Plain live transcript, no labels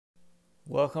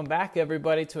Welcome back,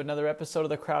 everybody, to another episode of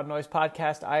the Crowd Noise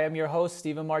Podcast. I am your host,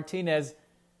 Steven Martinez.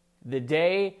 The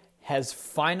day has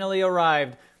finally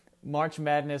arrived. March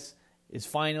Madness is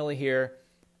finally here.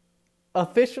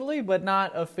 Officially, but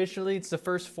not officially. It's the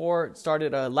first four. It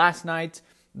started last night.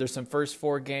 There's some first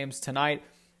four games tonight.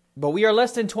 But we are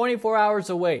less than 24 hours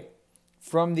away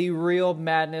from the real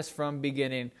madness from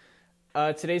beginning.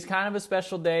 Today's kind of a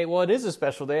special day. Well, it is a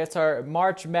special day. It's our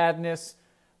March Madness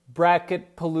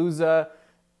Bracket Palooza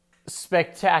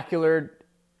spectacular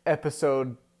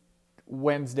episode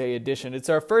Wednesday edition. It's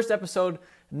our first episode,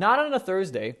 not on a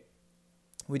Thursday.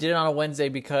 We did it on a Wednesday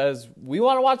because we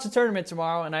want to watch the tournament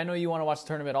tomorrow, and I know you want to watch the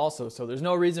tournament also, so there's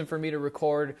no reason for me to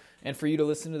record and for you to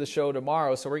listen to the show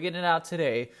tomorrow, so we're getting it out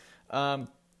today. Kind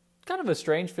of a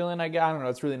strange feeling, I don't know,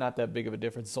 it's really not that big of a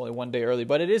difference. It's only one day early,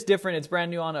 but it is different. It's brand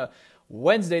new on a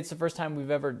Wednesday. It's the first time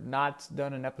we've ever not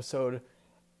done an episode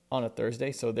on a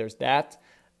Thursday, so there's that.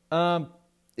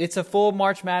 It's a full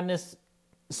March Madness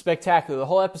spectacular. The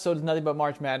whole episode is nothing but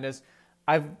March Madness.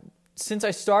 Since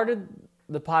I started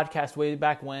the podcast way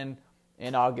back when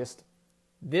in August,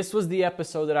 this was the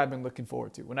episode that I've been looking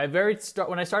forward to. When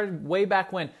I started way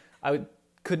back when,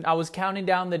 I was counting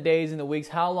down the days and the weeks,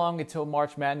 how long until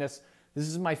March Madness. This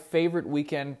is my favorite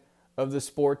weekend of the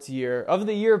sports year, of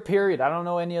the year period. I don't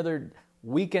know any other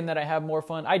weekend that I have more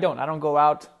fun. I don't go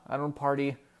out. I don't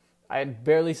party. I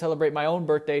barely celebrate my own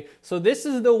birthday. So this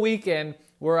is the weekend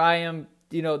where I am,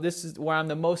 this is where I'm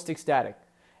the most ecstatic.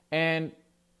 And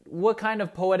what kind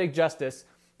of poetic justice.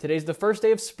 Today's the first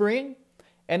day of spring,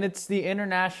 and it's the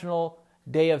International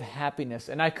Day of Happiness.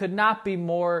 And I could not be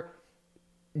more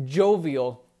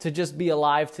jovial to just be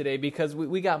alive today because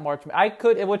we got March.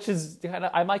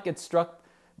 I might get struck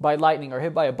by lightning or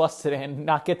hit by a bus today and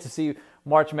not get to see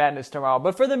March Madness tomorrow.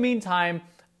 But for the meantime,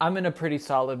 I'm in a pretty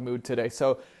solid mood today.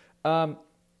 So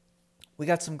we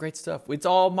got some great stuff. It's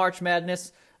all March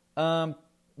Madness. I'm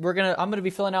gonna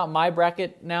be filling out my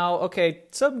bracket now. Okay,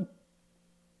 some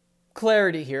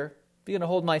clarity here. I'm gonna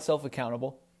hold myself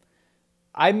accountable.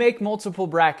 I make multiple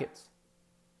brackets.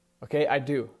 Okay, I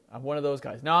do. I'm one of those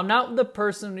guys. Now, I'm not the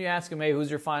person you ask him, hey, who's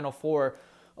your final four?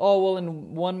 Oh, well,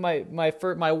 in my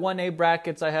 1A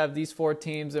brackets, I have these four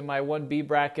teams, and my 1B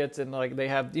brackets, and like they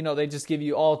have, they just give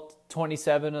you all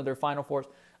 27 of their final fours.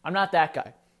 I'm not that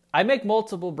guy. I make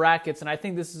multiple brackets, and I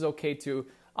think this is okay too.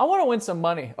 I want to win some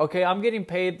money, okay? I'm getting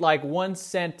paid like 1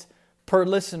 cent per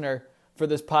listener for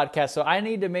this podcast, so I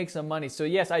need to make some money. So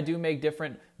yes, I do make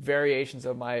different variations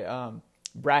of my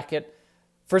bracket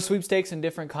for sweepstakes and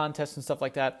different contests and stuff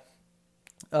like that.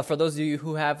 For those of you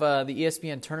who have the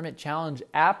ESPN Tournament Challenge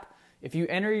app, if you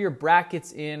enter your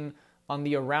brackets in on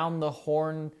the Around the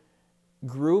Horn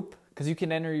group, because you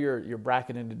can enter your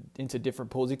bracket into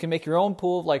different pools. You can make your own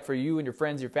pool, like for you and your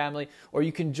friends, your family, or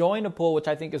you can join a pool, which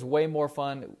I think is way more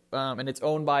fun, and it's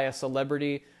owned by a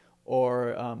celebrity or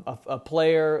a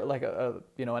player, like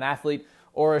an athlete,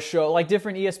 or a show, like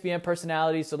different ESPN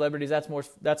personalities, celebrities.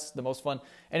 That's the most fun.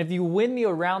 And if you win the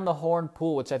Around the Horn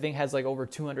pool, which I think has like over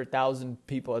 200,000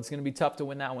 people, it's going to be tough to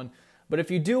win that one. But if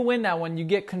you do win that one, you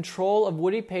get control of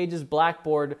Woody Page's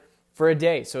blackboard for a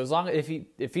day. So as long as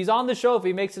if he's on the show, if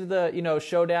he makes it to the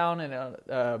showdown and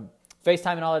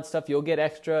FaceTime and all that stuff, you'll get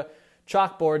extra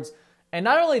chalkboards. And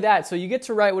not only that, so you get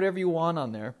to write whatever you want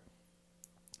on there.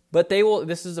 But they will.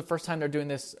 This is the first time they're doing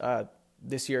this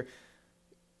this year.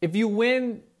 If you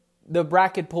win the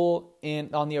bracket pool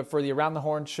for the Around the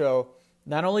Horn show,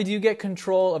 not only do you get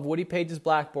control of Woody Page's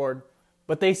blackboard,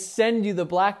 but they send you the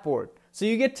blackboard. So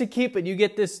you get to keep it. You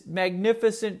get this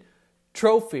magnificent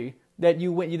trophy that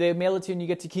you win. They mail it to you and you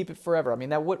get to keep it forever. I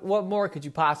mean, what more could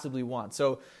you possibly want?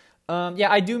 So,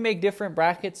 I do make different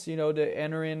brackets, to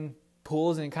enter in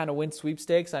pools and kind of win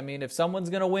sweepstakes. I mean, if someone's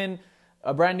going to win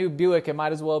a brand new Buick, it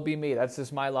might as well be me. That's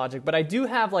just my logic. But I do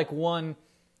have like one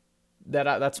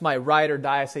that's my ride or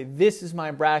die. I say, this is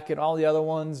my bracket. All the other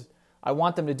ones, I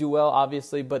want them to do well,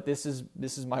 obviously, but this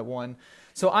is my one.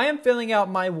 So I am filling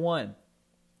out my one,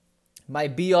 my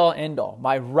be-all, end-all,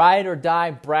 my ride or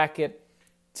die bracket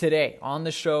today on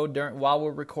the show while we're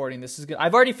recording.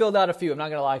 I've already filled out a few. I'm not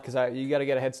gonna lie because you got to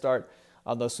get a head start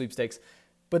on those sweepstakes.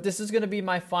 But this is gonna be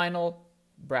my final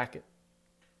bracket,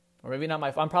 or maybe not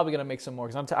I'm probably gonna make some more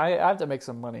because I have to make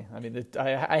some money. I mean,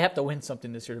 I have to win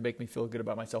something this year to make me feel good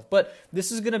about myself. But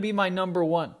this is gonna be my number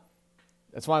one.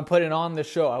 That's why I'm putting it on the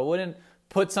show. I wouldn't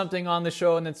put something on the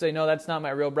show and then say, no, that's not my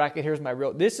real bracket.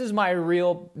 This is my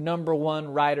real number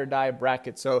one ride or die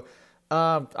bracket. So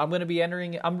I'm gonna be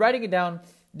entering it. I'm writing it down,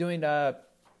 doing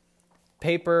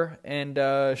paper and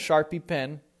Sharpie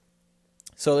pen,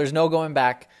 so there's no going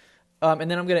back.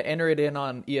 And then I'm going to enter it in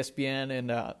on ESPN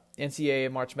and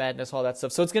NCAA, March Madness, all that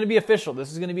stuff. So it's going to be official.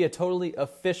 This is going to be a totally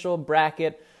official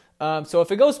bracket. So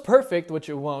if it goes perfect, which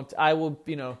it won't, I will,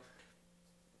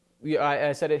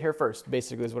 I said it here first,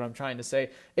 basically, is what I'm trying to say.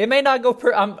 It may not go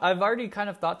I've already kind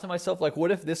of thought to myself, like,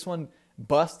 what if this one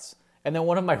busts and then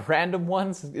one of my random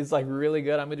ones is like really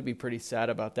good? I'm going to be pretty sad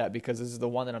about that because this is the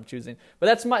one that I'm choosing. But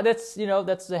that's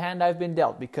the hand I've been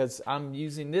dealt, because I'm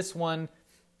using this one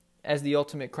as the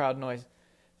Ultimate Crowd Noise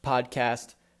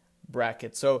podcast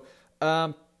bracket. So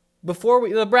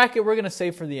the bracket we're going to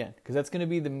save for the end, because that's going to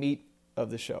be the meat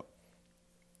of the show.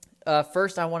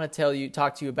 First, I want to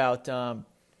talk to you about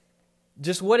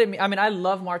just what it means. I mean, I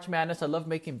love March Madness. I love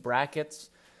making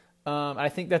brackets. I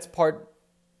think that's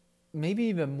maybe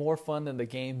even more fun than the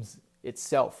games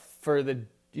itself for the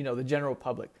general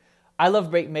public. I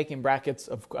love making brackets.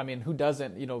 Who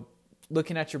doesn't?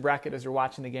 Looking at your bracket as you're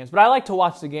watching the games. But I like to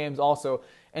watch the games also.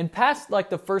 And past like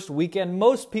the first weekend,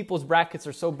 most people's brackets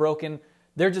are so broken,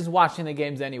 they're just watching the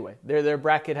games anyway. Their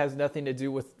bracket has nothing to do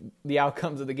with the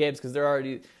outcomes of the games because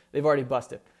they've already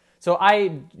busted. So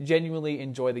I genuinely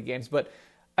enjoy the games. But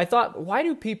I thought, why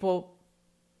do people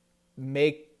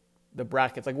make the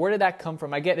brackets? Like, where did that come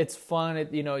from? I get it's fun.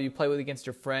 You play against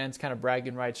your friends, kind of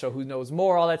bragging rights, show who knows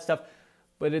more, all that stuff.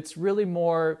 But it's really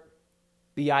more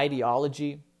the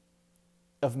ideology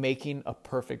of making a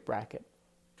perfect bracket.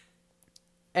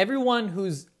 Everyone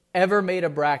who's ever made a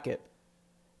bracket,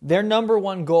 their number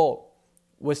one goal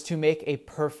was to make a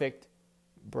perfect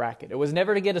bracket. It was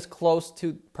never to get as close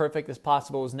to perfect as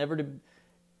possible. It was never to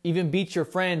even beat your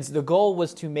friends. The goal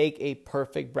was to make a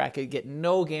perfect bracket, get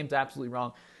no games absolutely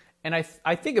wrong. And I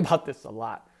think about this a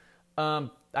lot. I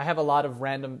have a lot of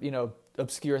random,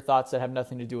 obscure thoughts that have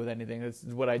nothing to do with anything. This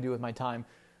is what I do with my time.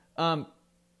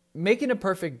 Making a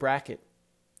perfect bracket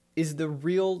is the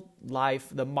real life,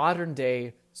 the modern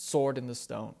day sword in the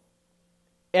stone.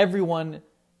 Everyone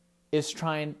is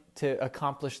trying to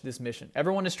accomplish this mission.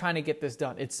 Everyone is trying to get this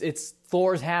done. It's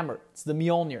Thor's hammer. It's the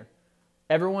Mjolnir.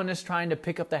 Everyone is trying to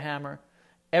pick up the hammer.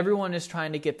 Everyone is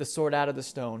trying to get the sword out of the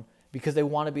stone because they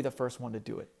want to be the first one to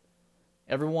do it.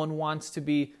 Everyone wants to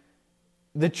be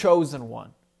the chosen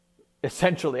one,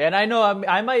 essentially. And I know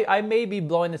I may be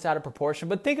blowing this out of proportion,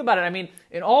 but think about it. I mean,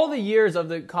 in all the years of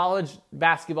the college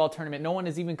basketball tournament, no one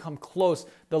has even come close.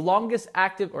 The longest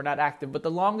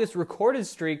the longest recorded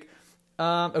streak,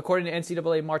 according to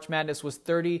NCAA March Madness, was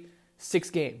 36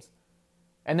 games.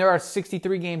 And there are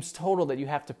 63 games total that you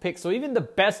have to pick. So even the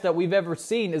best that we've ever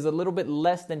seen is a little bit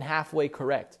less than halfway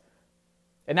correct.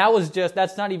 And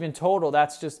that's not even total.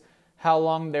 That's just how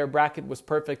long their bracket was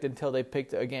perfect until they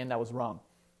picked a game that was wrong.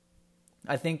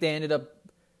 I think they ended up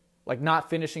not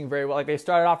finishing very well. Like, they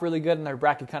started off really good and their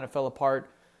bracket kind of fell apart,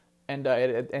 and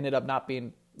it ended up not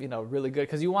being really good,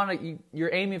 because you're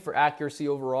aiming for accuracy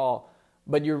overall,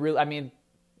 but your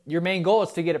main goal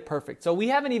is to get it perfect. So we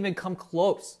haven't even come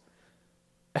close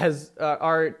as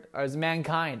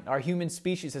mankind. Our human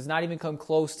species has not even come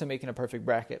close to making a perfect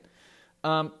bracket,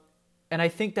 and I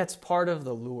think that's part of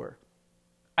the lure.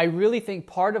 I really think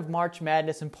part of March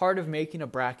Madness and part of making a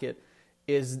bracket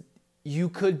is you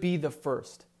could be the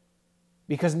first,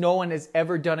 because no one has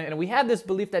ever done it. And we have this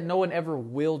belief that no one ever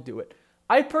will do it.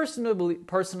 I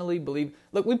personally believe,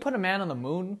 look, we put a man on the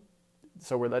moon,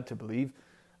 so we're led to believe.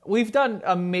 We've done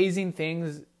amazing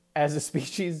things as a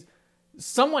species.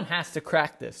 Someone has to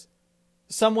crack this.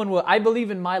 Someone will. I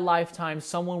believe in my lifetime,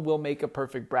 someone will make a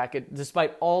perfect bracket,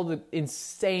 despite all the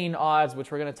insane odds, which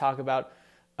we're going to talk about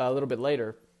a little bit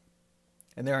later.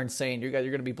 And they're insane. You're going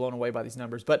to be blown away by these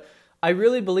numbers. But I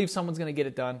really believe someone's going to get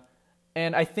it done.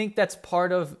 And I think that's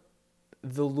part of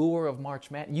the lure of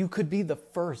March Madness. You could be the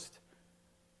first.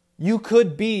 You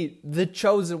could be the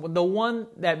chosen one, the one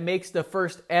that makes the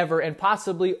first ever and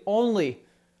possibly only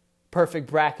perfect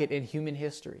bracket in human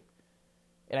history.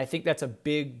 And I think that's a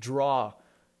big draw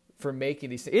for making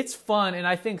these things. It's fun, and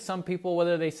I think some people,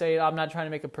 whether they say, I'm not trying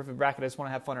to make a perfect bracket, I just want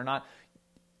to have fun or not,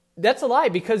 that's a lie,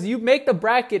 because you make the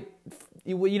bracket,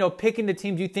 picking the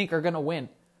teams you think are going to win.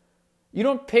 You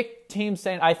don't pick teams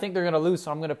saying, I think they're going to lose,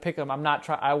 so I'm going to pick them.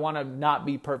 I want to not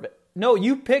be perfect. No,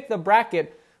 you pick the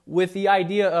bracket with the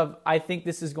idea of, I think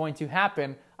this is going to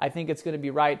happen. I think it's going to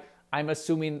be right. I'm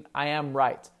assuming I am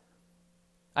right.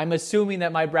 I'm assuming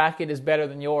that my bracket is better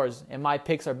than yours and my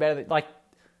picks are better than,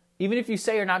 even if you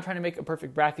say you're not trying to make a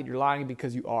perfect bracket, you're lying,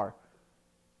 because you are.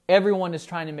 Everyone is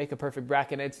trying to make a perfect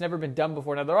bracket, and it's never been done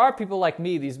before. Now, there are people like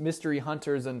me, these mystery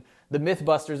hunters and the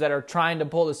Mythbusters, that are trying to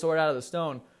pull the sword out of the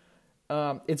stone.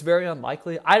 It's very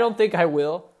unlikely. I don't think I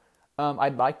will.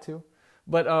 I'd like to.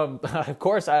 But, of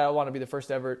course, I want to be the first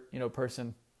ever,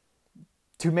 person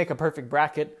to make a perfect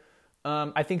bracket.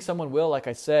 I think someone will, like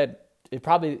I said. it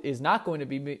probably is not going to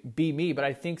be me, but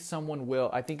I think someone will.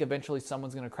 I think eventually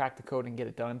someone's going to crack the code and get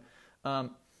it done.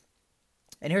 And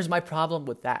here's my problem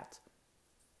with that.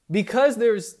 Because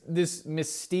there's this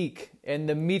mystique and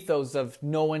the mythos of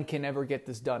no one can ever get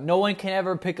this done. No one can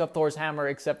ever pick up Thor's hammer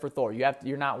except for Thor.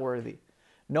 You're not worthy.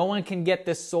 No one can get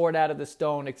this sword out of the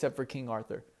stone except for King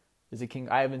Arthur. Is it King?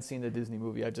 I haven't seen the Disney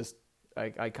movie.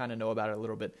 I kind of know about it a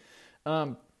little bit.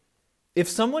 If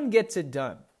someone gets it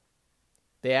done,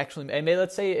 they actually, and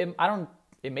let's say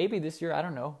it may be this year. I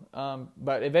don't know.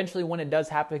 But eventually, when it does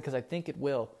happen, because I think it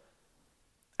will,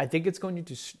 I think it's going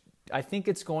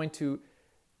to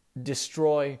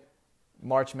destroy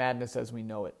March Madness as we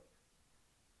know it.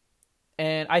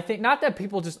 And I think not that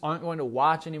people just aren't going to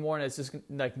watch anymore and it's just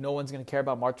like no one's going to care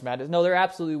about March Madness. No, there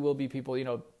absolutely will be people,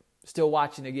 still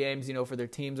watching the games, for their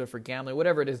teams or for gambling,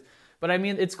 whatever it is. But I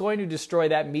mean, it's going to destroy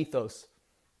that mythos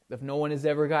if no one has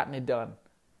ever gotten it done.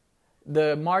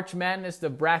 The March Madness, the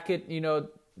bracket, ESPN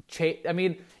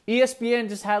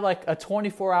just had like a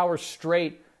 24-hour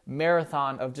straight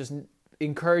marathon of just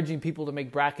encouraging people to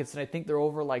make brackets, and I think they're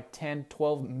over like 10,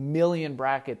 12 million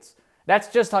brackets. That's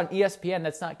just on ESPN.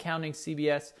 That's not counting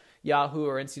CBS, Yahoo,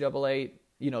 or NCAA,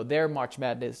 their March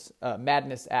Madness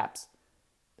apps.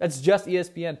 That's just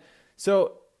ESPN.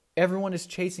 So everyone is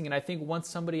chasing, and I think once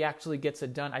somebody actually gets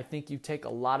it done, I think you take a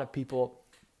lot of people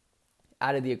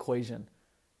out of the equation.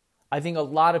 I think a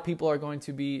lot of people are going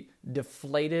to be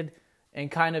deflated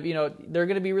and kind of, they're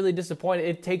going to be really disappointed.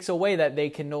 It takes away that they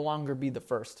can no longer be the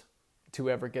first to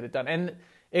ever get it done. And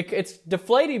it's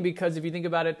deflating because if you think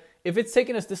about it, if it's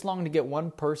taken us this long to get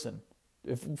one person,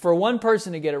 for one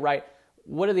person to get it right,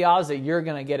 what are the odds that you're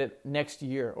going to get it next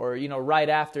year or, right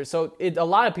after? So a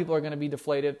lot of people are going to be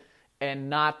deflated and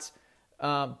not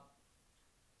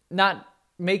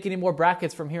make any more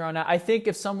brackets from here on out. I think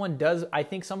if someone does, I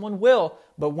think someone will,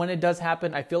 but when it does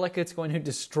happen, I feel like it's going to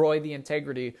destroy the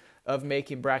integrity of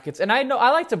making brackets. And I know I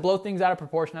like to blow things out of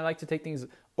proportion. I like to take things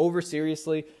over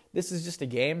seriously. This is just a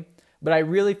game, but I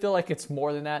really feel like it's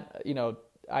more than that,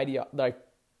 like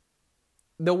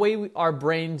the way our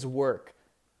brains work.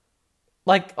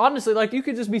 Like, honestly, like you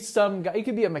could just be some guy, you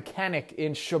could be a mechanic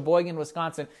in Sheboygan,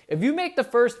 Wisconsin. If you make the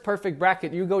first perfect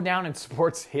bracket, you go down in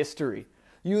sports history.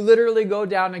 You literally go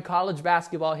down in college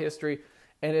basketball history,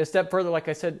 and a step further, like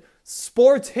I said,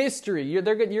 sports history. You're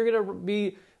going to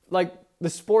be like the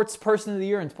sports person of the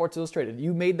year in Sports Illustrated.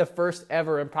 You made the first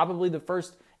ever and probably the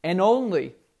first and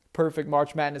only perfect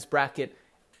March Madness bracket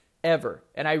ever.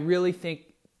 And I really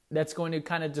think that's going to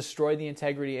kind of destroy the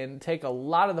integrity and take a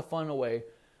lot of the fun away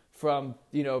from,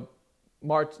 the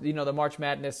March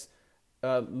Madness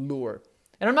lure.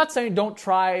 And I'm not saying don't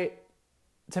try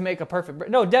to make a perfect...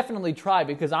 No, definitely try,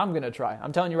 because I'm going to try.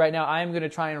 I'm telling you right now, I am going to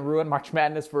try and ruin March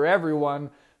Madness for everyone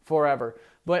forever.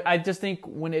 But I just think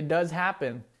when it does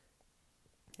happen,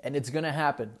 and it's going to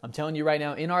happen, I'm telling you right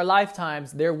now, in our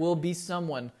lifetimes, there will be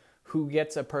someone who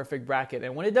gets a perfect bracket.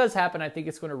 And when it does happen, I think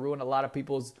it's going to ruin a lot of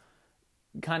people's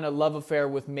kind of love affair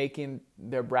with making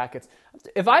their brackets.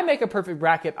 If I make a perfect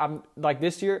bracket, I'm like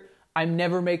this year, I'm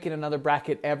never making another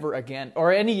bracket ever again.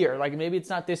 Or any year. Like maybe it's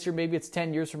not this year, maybe it's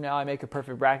 10 years from now I make a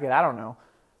perfect bracket. I don't know.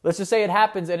 Let's just say it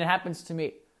happens and it happens to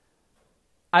me.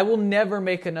 I will never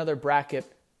make another bracket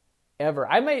ever.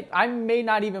 I may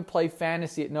not even play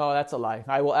fantasy. No, that's a lie.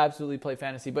 I will absolutely play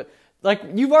fantasy. But like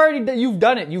you've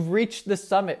done it. You've reached the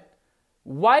summit.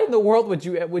 Why in the world would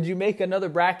you make another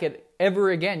bracket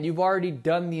ever again? You've already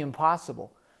done the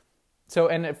impossible. So,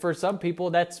 and for some people,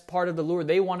 that's part of the lure.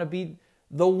 They want to be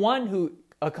the one who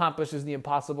accomplishes the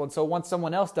impossible. And so once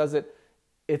someone else does it,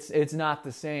 it's not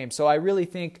the same. So I really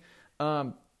think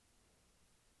while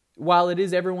it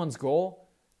is everyone's goal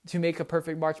to make a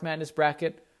perfect March Madness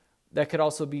bracket, that could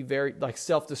also be very like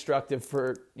self-destructive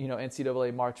for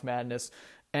NCAA March Madness.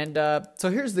 And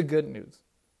so here's the good news.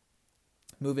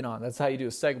 Moving on. That's how you do a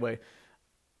segue.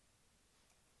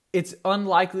 It's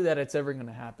unlikely that it's ever going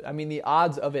to happen. I mean, the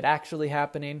odds of it actually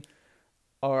happening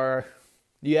are,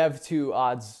 you have two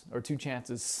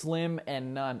chances, slim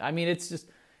and none. I mean,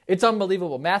 it's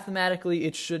unbelievable. Mathematically,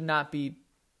 it should not be,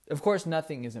 of course,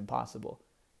 nothing is impossible.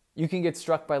 You can get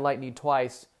struck by lightning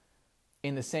twice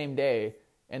in the same day,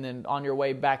 and then on your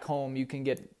way back home, you can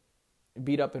get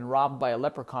beat up and robbed by a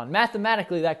leprechaun.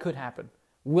 Mathematically, that could happen.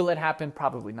 Will it happen?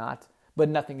 Probably not. But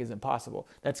nothing is impossible.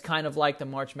 That's kind of like the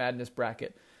March Madness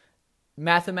bracket.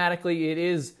 Mathematically, it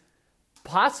is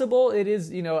possible. It is,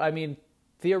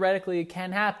 theoretically it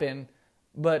can happen,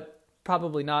 but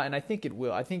probably not. And I think it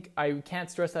will. I think I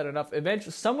can't stress that enough.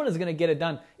 Eventually, someone is going to get it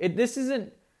done. This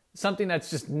isn't something that's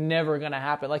just never going to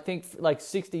happen. Like think like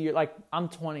 60 years, like I'm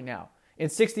 20 now. In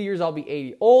 60 years, I'll be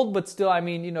 80. Old, but still,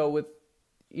 with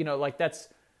like that's,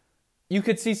 you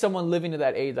could see someone living to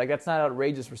that age. Like that's not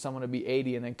outrageous for someone to be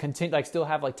 80 and then continue, like still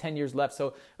have like 10 years left.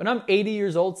 So when I'm 80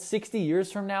 years old, 60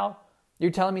 years from now, you're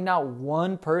telling me not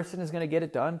one person is going to get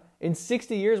it done in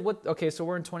 60 years? What? Okay, so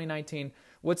we're in 2019.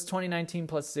 What's 2019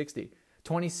 plus 60?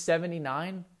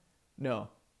 2079? No.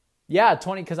 Yeah,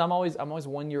 20, because I'm always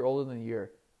 1 year older than a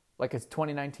year. Like it's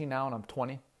 2019 now and I'm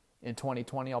 20. In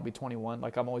 2020, I'll be 21.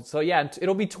 Like I'm always, so yeah,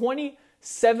 it'll be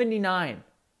 2079.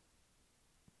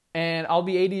 And I'll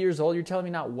be 80 years old. You're telling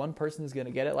me not one person is going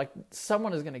to get it? Like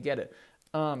someone is going to get it.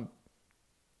 And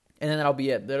then that'll be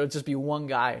it. There'll just be one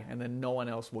guy and then no one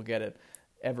else will get it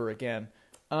ever again.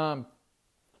 But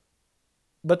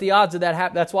the odds of that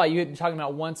happen, that's why you're talking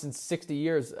about once in 60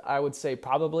 years, I would say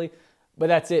probably. But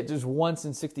that's it. Just once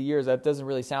in 60 years. That doesn't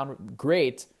really sound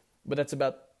great, but that's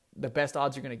about the best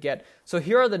odds you're going to get. So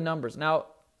here are the numbers. Now,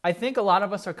 I think a lot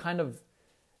of us are kind of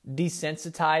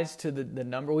desensitized to the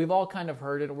number. We've all kind of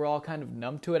heard it. We're all kind of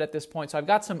numb to it at this point. So I've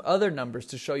got some other numbers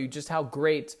to show you just how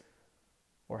great,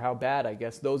 or how bad, I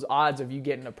guess, those odds of you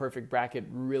getting a perfect bracket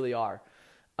really are.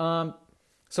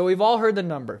 So we've all heard the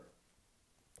number.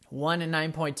 1 in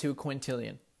 9.2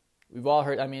 quintillion. We've all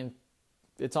heard, I mean,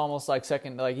 it's almost like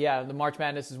second, like, yeah, the March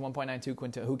Madness is 1.92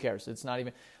 quintillion. Who cares? It's not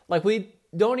even, like,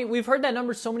 we've heard that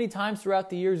number so many times throughout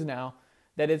the years now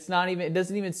that it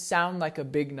doesn't even sound like a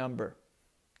big number.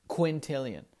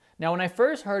 Quintillion. Now, when I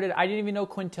first heard it, I didn't even know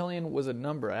quintillion was a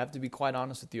number. I have to be quite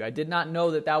honest with you. I did not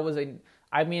know that was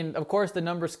I mean, of course, the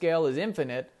number scale is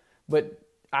infinite, but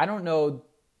I don't know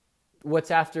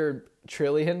what's after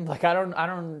trillion. Like, I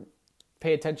don't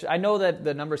pay attention. I know that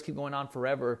the numbers keep going on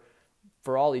forever,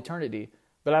 for all eternity,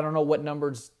 but I don't know what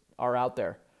numbers are out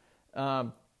there.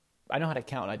 I know how to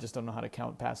count. I just don't know how to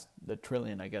count past the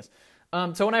trillion, I guess.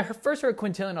 So when I first heard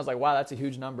quintillion, I was like, wow, that's a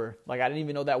huge number. Like, I didn't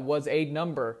even know that was a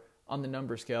number on the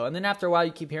number scale. And then after a while,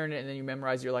 you keep hearing it, and then you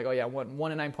memorize. You're like, oh yeah, 1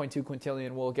 in 9.2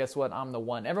 quintillion. Well, guess what? I'm the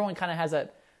one. Everyone kind of has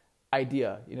that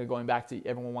idea, going back to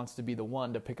everyone wants to be the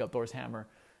one to pick up Thor's hammer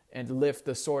and lift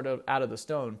the sword out of the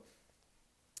stone.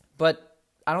 But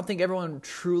I don't think everyone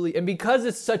truly, and because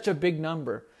it's such a big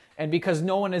number, and because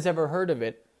no one has ever heard of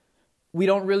it, we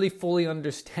don't really fully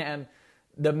understand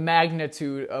the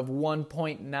magnitude of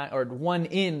 1.9 or 1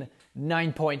 in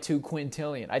 9.2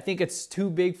 quintillion. I think it's too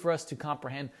big for us to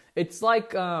comprehend. It's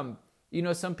like, some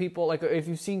people, like if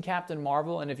you've seen Captain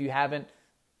Marvel, and if you haven't,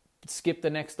 skip the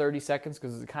next 30 seconds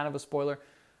because it's kind of a spoiler.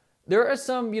 There are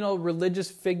some, religious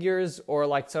figures or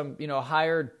like some,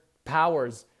 higher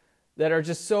powers that are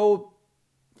just so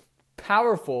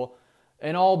powerful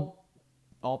and all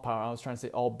power. I was trying to say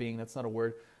all being, that's not a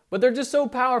word. But they're just so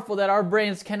powerful that our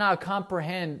brains cannot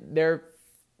comprehend their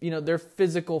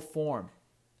physical form.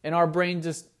 And our brain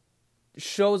just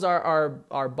shows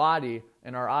our body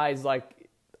and our eyes like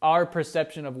our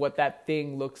perception of what that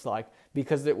thing looks like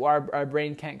because our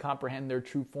brain can't comprehend their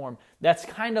true form. That's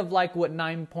kind of like what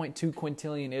 9.2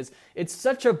 quintillion is. It's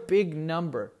such a big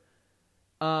number.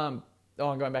 I'm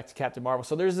going back to Captain Marvel.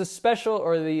 So there's the special,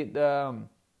 or is it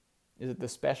the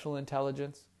special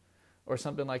intelligence? Or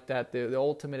something like that, the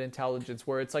ultimate intelligence,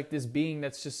 where it's like this being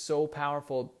that's just so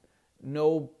powerful,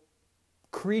 no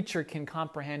creature can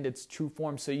comprehend its true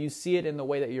form. So you see it in the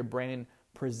way that your brain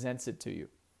presents it to you.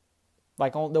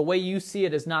 Like the way you see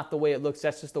it is not the way it looks.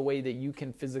 That's just the way that you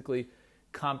can physically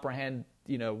comprehend,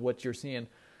 what you're seeing.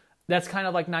 That's kind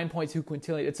of like 9.2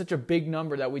 quintillion. It's such a big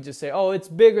number that we just say, oh, it's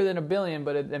bigger than a billion,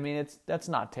 but that's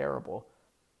not terrible.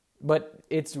 But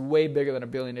it's way bigger than a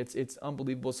billion. It's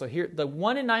unbelievable. So here, the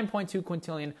 1 in 9.2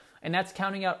 quintillion, and that's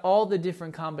counting out all the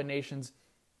different combinations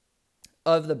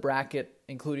of the bracket,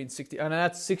 including 60. And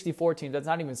that's 64 teams. That's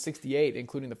not even 68,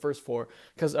 including the first 4,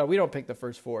 because we don't pick the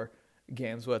first 4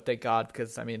 games. Well, thank God,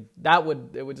 because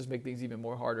it would just make things even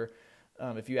more harder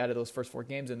if you added those first 4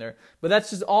 games in there. But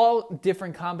that's just all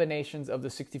different combinations of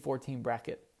the 64 team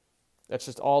bracket. That's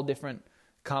just all different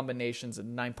combinations of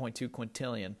 9.2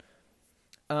 quintillion.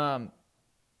 And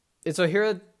so here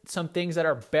are some things that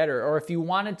are better, or if you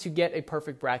wanted to get a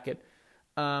perfect bracket,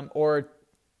 or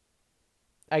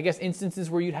I guess instances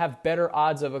where you'd have better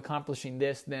odds of accomplishing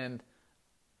this than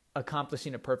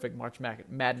accomplishing a perfect March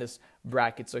Madness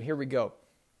bracket. So here we go.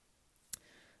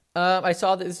 I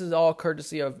saw that this is all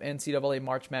courtesy of NCAA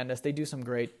March Madness. They do some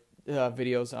great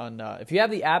videos on, if you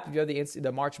have the app, if you have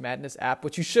the March Madness app,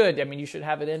 which you should, you should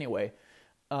have it anyway.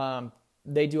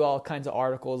 They do all kinds of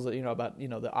articles, about,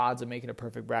 the odds of making a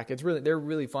perfect bracket. They're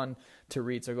really fun to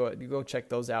read. So go check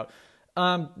those out.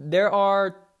 There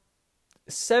are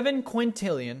 7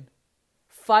 quintillion,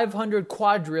 500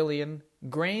 quadrillion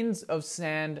grains of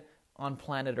sand on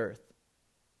planet Earth.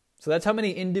 So that's how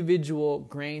many individual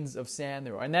grains of sand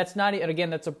there are. And that's not, and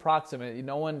again, that's approximate.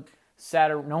 No one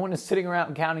is sitting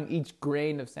around counting each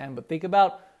grain of sand, but think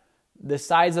about the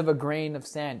size of a grain of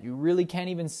sand. You really can't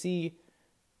even see,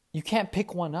 you can't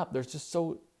pick one up. They're just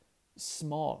so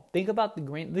small. Think about the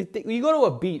grain. You go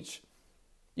to a beach,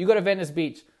 you go to Venice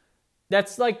Beach,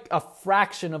 that's like a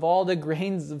fraction of all the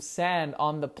grains of sand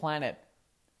on the planet.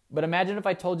 But imagine if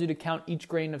I told you to count each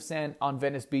grain of sand on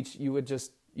Venice Beach,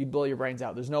 you'd blow your brains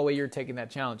out. There's no way you're taking that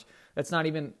challenge. That's not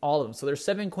even all of them. So there's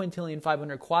 7 quintillion,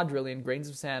 500 quadrillion grains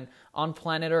of sand on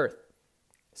planet Earth.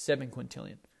 7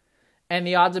 quintillion. And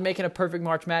the odds of making a perfect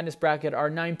March Madness bracket are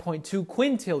 9.2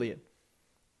 quintillion.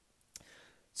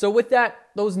 So with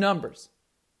those numbers,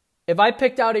 if I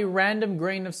picked out a random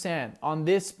grain of sand on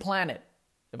this planet,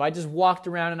 if I just walked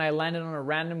around and I landed on a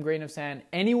random grain of sand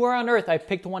anywhere on Earth, I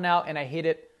picked one out and I hit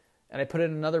it and I put it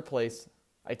in another place.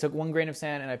 I took one grain of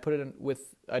sand and I put it in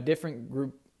with a different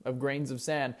group of grains of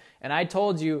sand. And I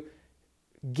told you,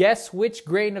 guess which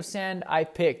grain of sand I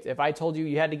picked. If I told you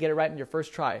you had to get it right in your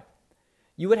first try,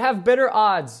 you would have better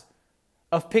odds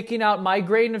of picking out my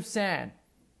grain of sand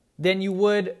than you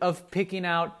would of picking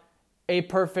out a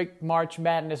perfect March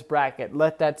Madness bracket.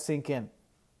 Let that sink in.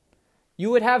 You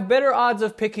would have better odds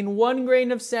of picking one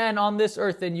grain of sand on this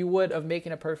earth than you would of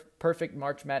making a perfect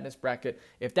March Madness bracket.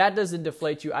 If that doesn't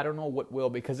deflate you, I don't know what will,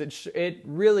 because it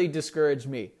really discouraged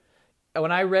me.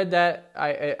 When I read that,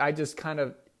 I just kind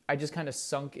of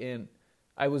sunk in.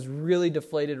 I was really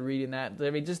deflated reading that.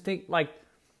 I mean, just think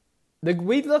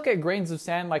we look at grains of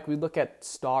sand like we look at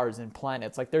stars and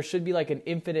planets. Like there should be like an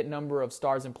infinite number of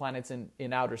stars and planets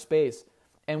in outer space,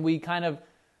 and we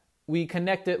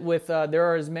connect it with there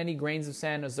are as many grains of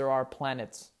sand as there are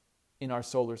planets in our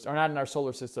not in our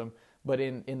solar system, but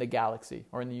in the galaxy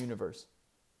or in the universe.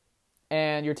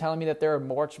 And you're telling me that there are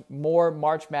more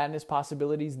March Madness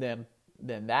possibilities than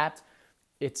that?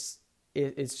 It's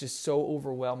just so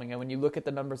overwhelming. And when you look at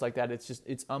the numbers like that,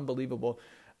 it's unbelievable.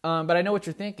 But I know what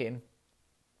you're thinking.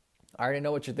 I already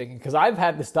know what you're thinking, because I've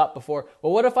had this thought before.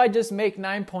 Well, what if I just make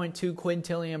 9.2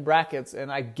 quintillion brackets and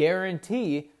I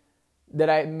guarantee that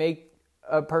I make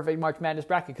a perfect March Madness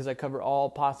bracket because I cover all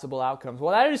possible outcomes?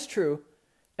 Well, that is true.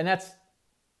 And it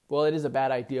is a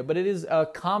bad idea, but it is a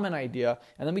common idea.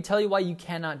 And let me tell you why you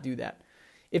cannot do that.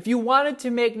 If you wanted to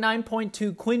make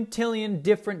 9.2 quintillion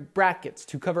different brackets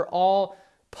to cover all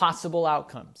possible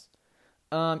outcomes,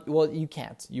 well, you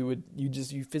can't. You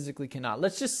physically cannot.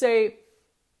 Let's just say,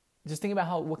 just think about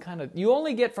you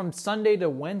only get from Sunday to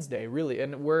Wednesday, really.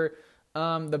 And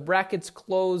the brackets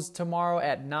close tomorrow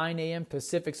at 9 a.m.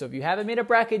 Pacific. So if you haven't made a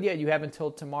bracket yet, you have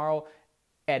until tomorrow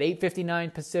at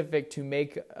 8:59 Pacific to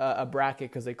make a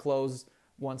bracket, because they close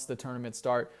once the tournament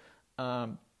start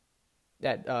at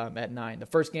 9. The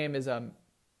first game is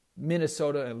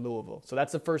Minnesota and Louisville. So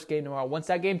that's the first game tomorrow. Once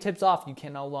that game tips off, you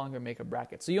can no longer make a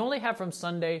bracket. So you only have from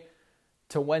Sunday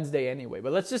to Wednesday anyway.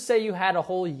 But let's just say you had a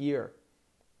whole year,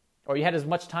 or you had as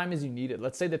much time as you needed.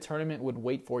 Let's say the tournament would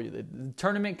wait for you. The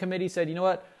tournament committee said, you know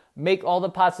what, make all the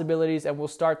possibilities and we'll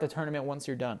start the tournament once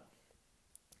you're done.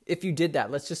 If you did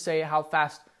that, let's just say how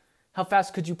fast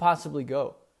could you possibly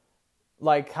go?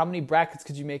 Like, how many brackets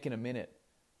could you make in a minute?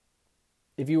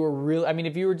 If you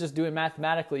were just doing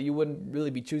mathematically, you wouldn't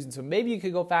really be choosing. So maybe you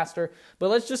could go faster.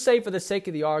 But let's just say, for the sake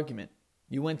of the argument,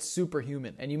 you went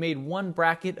superhuman and you made one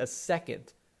bracket a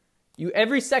second.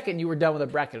 Every second you were done with a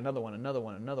bracket, another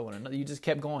one. You just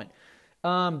kept going.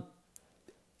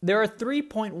 There are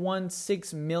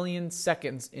 3.16 million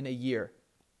seconds in a year.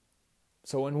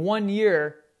 So in 1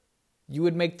 year, you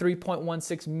would make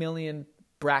 3.16 million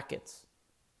brackets.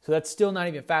 So that's still not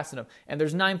even fast enough. And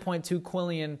there's 9.2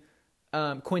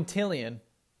 quintillion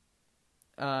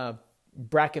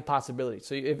bracket possibilities.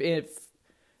 So if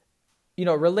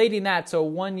relating that, so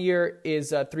 1 year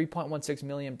is 3.16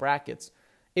 million brackets.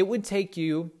 It would take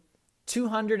you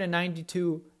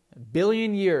 292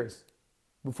 billion years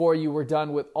before you were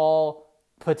done with all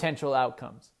potential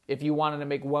outcomes, if you wanted to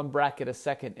make one bracket a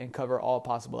second and cover all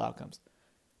possible outcomes.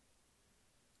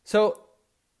 So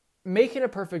making a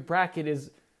perfect bracket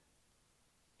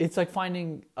it's like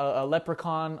finding a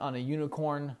leprechaun on a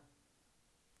unicorn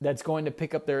that's going to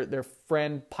pick up their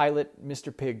friend pilot,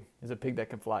 Mr. Pig, is a pig that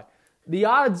can fly. The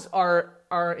odds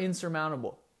are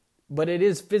insurmountable. But it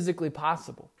is physically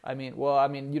possible.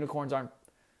 Unicorns aren't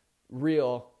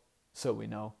real, so we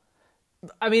know.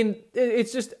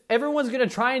 It's just, everyone's going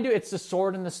to try and do it. It's the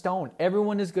sword and the stone.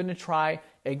 Everyone is going to try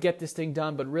and get this thing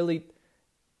done, but really,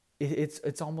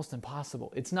 it's almost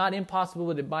impossible. It's not impossible,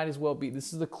 but it might as well be.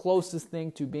 This is the closest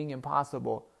thing to being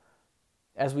impossible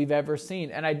as we've ever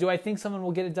seen. And do I think someone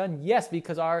will get it done? Yes,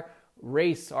 because our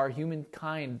race, our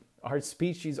humankind, Our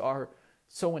species are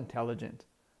so intelligent.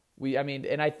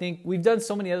 And I think we've done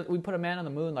so many other, we put a man on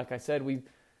the moon, like I said,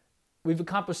 we've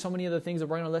accomplished so many other things, and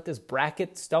we're going to let this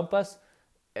bracket stump us.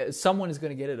 Someone is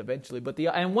going to get it eventually.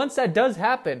 And once that does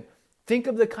happen, think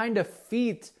of the kind of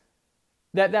feat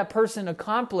that person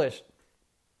accomplished.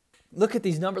 Look at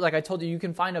these numbers. Like I told you, you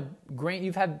can find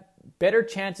you've had better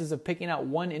chances of picking out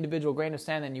one individual grain of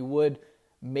sand than you would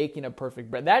making a perfect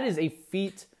bread. That is a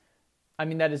feat.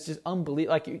 That is just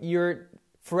unbelievable. Like, you're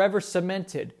forever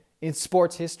cemented in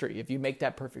sports history if you make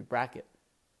that perfect bracket.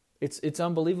 It's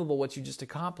unbelievable what you just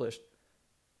accomplished.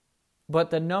 But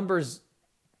the numbers,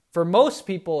 for most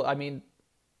people,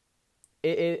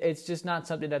 it's just not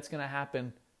something that's going to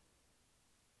happen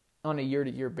on a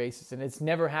year-to-year basis, and it's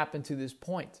never happened to this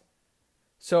point.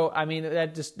 So,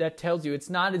 that tells you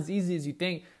it's not as easy as you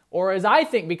think, or as I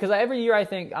think, because every year I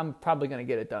think I'm probably going to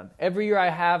get it done. Every year I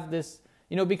have this,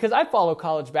 because I follow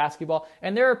college basketball,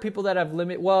 and there are people that have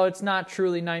it's not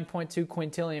truly 9.2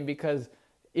 quintillion, because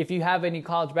if you have any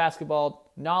college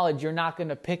basketball knowledge, you're not going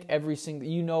to pick every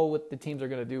single, what the teams are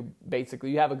going to do,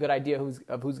 basically. You have a good idea who's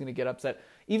going to get upset.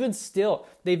 Even still,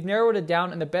 they've narrowed it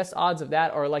down, and the best odds of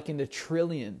that are like in the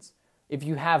trillions if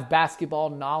you have basketball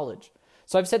knowledge.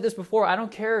 So I've said this before, I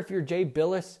don't care if you're Jay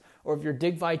Billis or if you're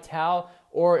Dick Vitale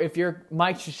or if you're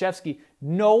Mike Krzyzewski.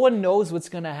 No one knows what's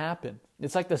going to happen.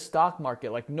 It's like the stock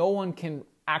market. Like, no one can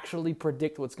actually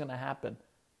predict what's going to happen.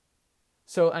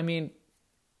 So,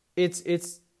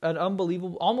 it's an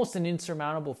unbelievable, almost an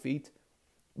insurmountable feat.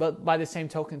 But by the same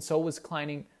token, so was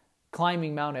climbing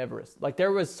Mount Everest. Like,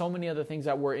 there was so many other things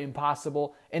that were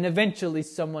impossible, and eventually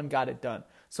someone got it done.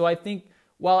 So I think,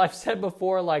 while I've said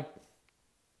before, like,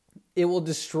 it will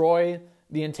destroy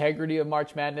the integrity of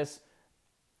March Madness,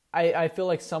 I feel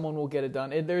like someone will get it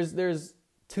done. There's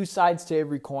two sides to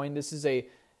every coin. This is a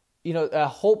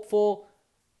hopeful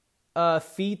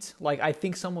feat. Like, I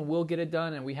think someone will get it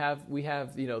done, and we have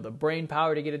the brain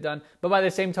power to get it done. But by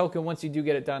the same token, once you do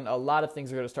get it done, a lot of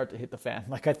things are going to start to hit the fan.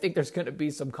 Like, I think there's going to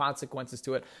be some consequences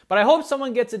to it. But I hope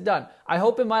someone gets it done. I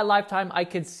hope in my lifetime I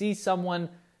could see someone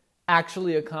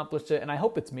actually accomplish it, and I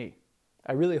hope it's me.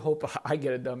 I really hope I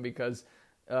get it done, because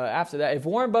after that, if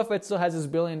Warren Buffett still has his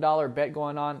 $1 billion bet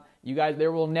going on, you guys,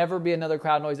 there will never be another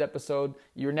Crowd Noise episode.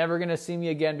 You're never going to see me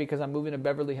again, because I'm moving to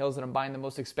Beverly Hills and I'm buying the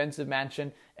most expensive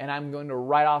mansion, and I'm going to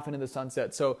ride off into the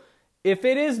sunset. So if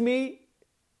it is me,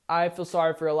 I feel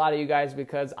sorry for a lot of you guys,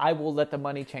 because I will let the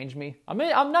money change me. I'm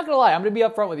not going to lie. I'm going to be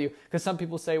upfront with you, because some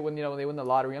people say when they win the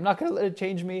lottery, I'm not going to let it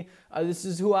change me. This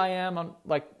is who I am. I'm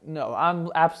like, no, I'm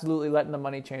absolutely letting the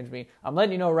money change me. I'm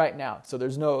letting you know right now, so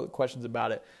there's no questions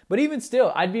about it. But even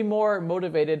still, I'd be more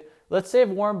motivated. Let's say if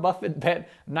Warren Buffett bet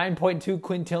 $9.2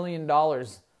 quintillion,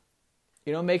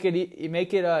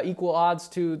 make it equal odds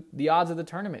to the odds of the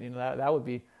tournament. That would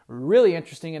be really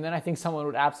interesting. And then I think someone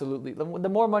would absolutely, the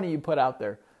more money you put out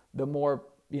there, the more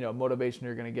motivation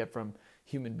you're going to get from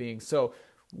human beings. So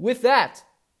with that,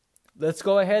 let's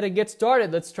go ahead and get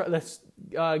started. Let's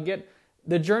get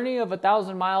the journey of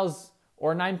 1,000 miles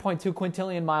or 9.2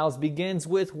 quintillion miles begins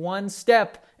with one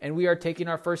step, and we are taking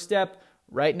our first step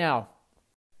right now.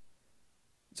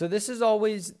 So this is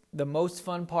always the most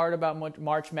fun part about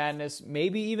March Madness,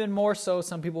 maybe even more so,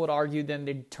 some people would argue, than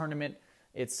the tournament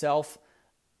itself.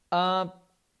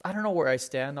 I don't know where I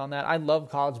stand on that. I love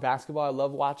college basketball. I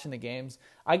love watching the games.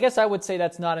 I guess I would say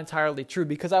that's not entirely true,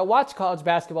 because I watch college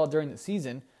basketball during the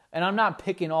season, and I'm not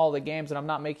picking all the games, and I'm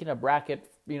not making a bracket,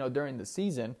 during the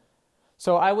season.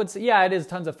 So I would say, yeah, it is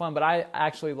tons of fun, but I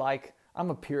actually I'm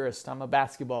a purist. I'm a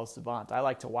basketball savant. I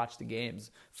like to watch the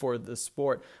games for the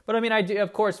sport. But I do,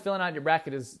 of course, filling out your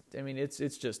bracket is,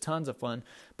 it's just tons of fun.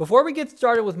 Before we get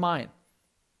started with mine,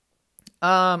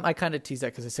 I kind of teased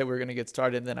that because I said we were going to get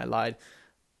started, and then I lied.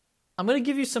 I'm going to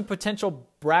give you some potential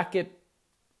bracket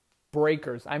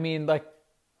breakers.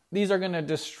 These are going to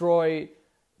destroy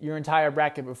your entire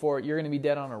bracket before you're going to be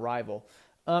dead on arrival.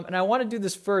 And I want to do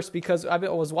this first because I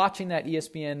was watching that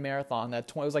ESPN marathon.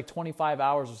 It was like 25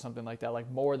 hours or something like that, like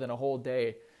more than a whole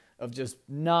day of just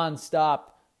nonstop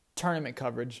tournament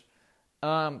coverage.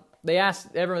 They ask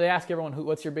everyone,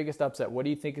 what's your biggest upset? What do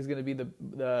you think is going to be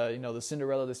the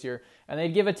Cinderella this year? And they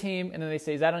give a team, and then they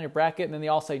say, is that on your bracket? And then they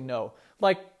all say no.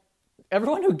 Like,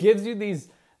 everyone who gives you these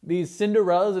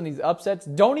Cinderellas and these upsets,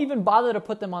 don't even bother to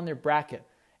put them on their bracket.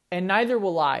 And neither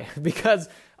will I, because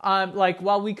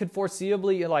while we could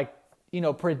foreseeably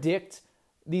predict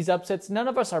these upsets, none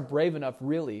of us are brave enough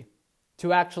really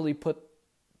to actually put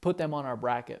them on our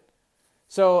bracket.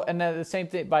 So, and then the same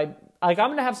thing I'm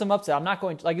going to have some upset. I'm not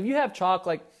going to, if you have chalk,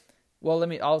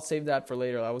 I'll save that for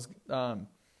later.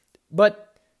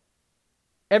 But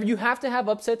You have to have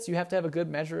upsets. You have to have a good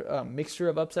mixture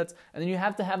of upsets, and then you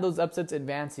have to have those upsets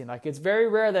advancing. Like, it's very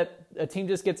rare that a team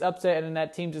just gets upset and then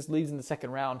that team just leaves in the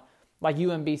second round, like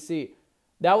UMBC.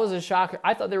 That was a shocker.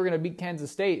 I thought they were going to beat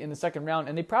Kansas State in the second round,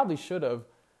 and they probably should have.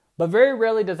 But very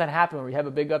rarely does that happen where you have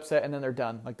a big upset and then they're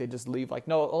done. Like, they just leave. Like,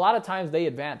 no, a lot of times they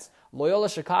advance. Loyola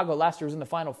Chicago last year was in the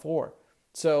Final Four.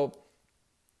 So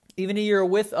even a year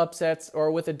with upsets or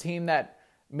with a team that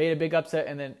made a big upset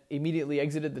and then immediately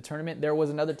exited the tournament, there was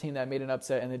another team that made an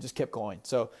upset and it just kept going.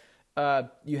 So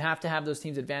you have to have those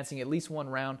teams advancing at least one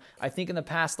round. I think in the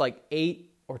past, like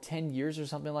 8 or 10 years or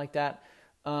something like that,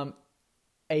 a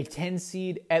 10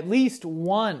 seed, at least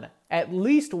one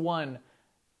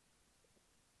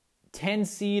 10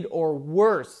 seed or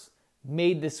worse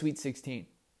made the Sweet 16.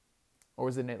 Or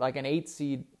was it like an 8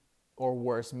 seed or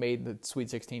worse made the Sweet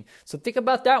 16? So think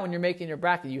about that when you're making your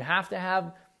bracket. You have to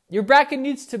have, your bracket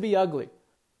needs to be ugly.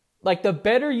 Like, the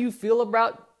better you feel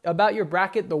about your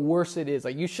bracket, the worse it is.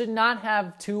 Like, you should not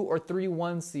have 2 or 3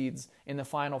 1 seeds in the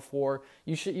Final Four.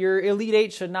 Your Elite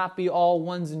Eight should not be all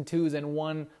 1s and 2s and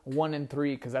 1 and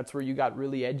 3, because that's where you got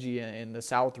really edgy in the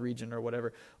South region or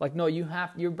whatever. Like, no,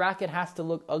 your bracket has to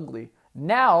look ugly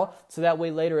now, so that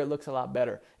way later it looks a lot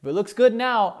better. If it looks good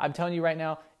now, I'm telling you right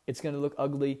now, it's going to look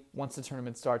ugly once the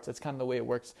tournament starts. That's kind of the way it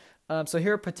works. So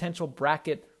here are potential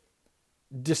bracket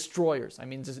destroyers. I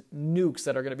mean, just nukes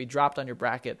that are going to be dropped on your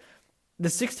bracket. The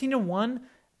 16-1,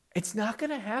 it's not going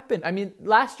to happen. I mean,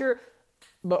 last year,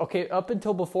 but okay, up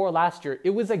until before last year, it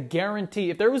was a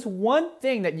guarantee. If there was one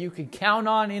thing that you could count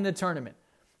on in the tournament,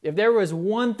 if there was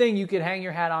one thing you could hang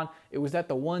your hat on, it was that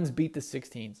the 1s beat the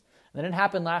 16s. And then it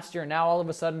happened last year, and now all of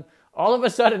a sudden,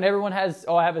 everyone has,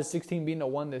 I have a 16 beating a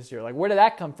 1 this year. Like, where did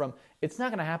that come from? It's not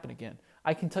going to happen again.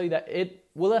 I can tell you that.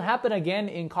 Will it happen again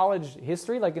in college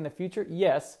history, like in the future?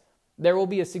 Yes. There will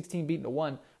be a 16 beating a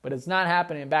 1, but it's not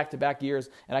happening in back-to-back years,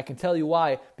 and I can tell you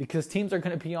why. Because teams are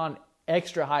going to be on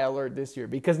extra high alert this year,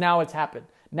 because now it's happened.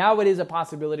 Now it is a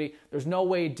possibility. There's no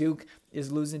way Duke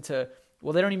is losing to,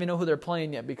 well, they don't even know who they're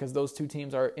playing yet, because those two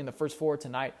teams are in the first 4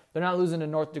 tonight. They're not losing to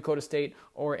North Dakota State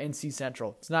or NC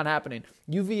Central. It's not happening.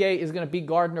 UVA is going to beat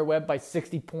Gardner-Webb by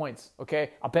 60 points,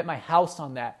 okay? I'll bet my house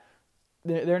on that.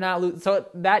 They're not losing. So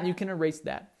that, you can erase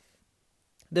that.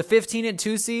 The 15 and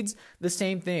 2 seeds, the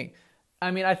same thing. I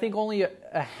mean, I think only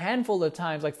a handful of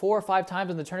times, like 4 or 5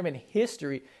 times in the tournament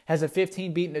history, has a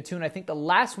 15 beaten a 2. And I think the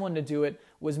last one to do it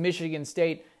was Michigan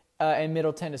State and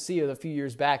Middle Tennessee a few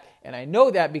years back. And I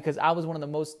know that because I was one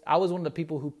of the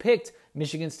people who picked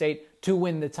Michigan State to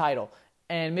win the title.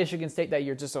 And Michigan State that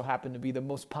year just so happened to be the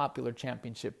most popular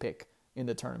championship pick in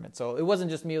the tournament. So it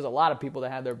wasn't just me, it was a lot of people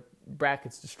that had their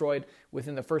brackets destroyed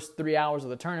within the first 3 hours of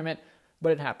the tournament,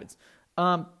 but it happens.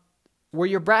 Where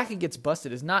your bracket gets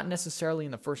busted is not necessarily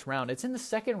in the first round. It's in the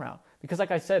second round. Because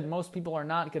like I said, most people are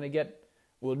not going to get,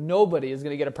 well, nobody is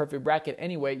going to get a perfect bracket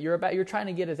anyway. You're trying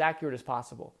to get as accurate as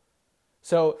possible.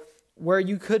 So where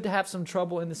you could have some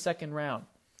trouble in the second round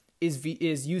is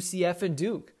UCF and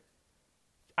Duke.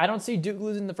 I don't see Duke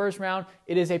losing the first round.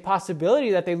 It is a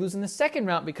possibility that they lose in the second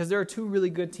round because there are 2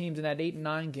 really good teams in that 8 and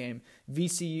 9 game,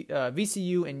 VCU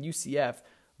and UCF,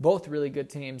 both really good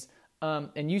teams.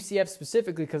 And UCF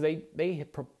specifically because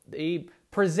they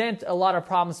present a lot of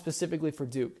problems specifically for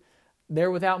Duke.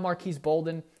 They're without Marquise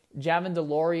Bolden. Javin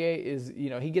DeLaurier is,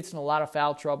 he gets in a lot of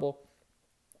foul trouble.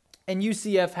 And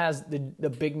UCF has the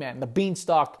big man, the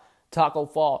beanstalk, Taco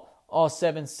Fall, all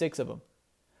 7'6" of them.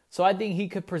 So I think he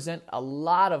could present a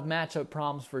lot of matchup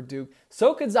problems for Duke.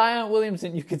 So could Zion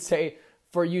Williamson, you could say,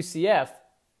 for UCF.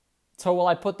 So will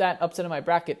I put that upset in my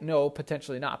bracket? No,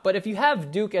 potentially not. But if you have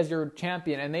Duke as your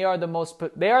champion, and they are the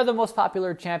most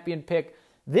popular champion pick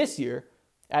this year,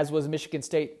 as was Michigan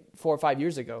State 4 or 5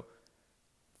 years ago,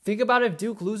 think about if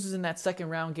Duke loses in that second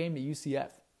round game to UCF.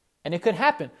 And it could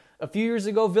happen. A few years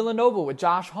ago, Villanova with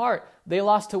Josh Hart, they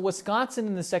lost to Wisconsin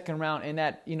in the second round in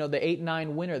that, the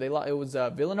 8-9 winner.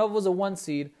 Villanova was a 1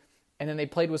 seed, and then they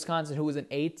played Wisconsin, who was an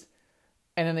 8,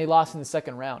 and then they lost in the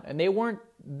second round. And they weren't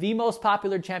the most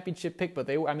popular championship pick, but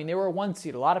they were a 1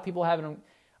 seed. A lot of people had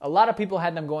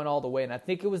them going all the way, and I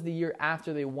think it was the year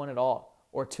after they won it all,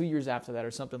 or 2 years after that,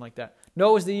 or something like that.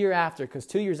 No, it was the year after, because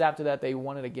 2 years after that they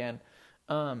won it again.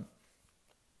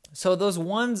 So those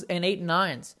 1s and 8 and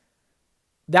 9s.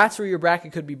 That's where your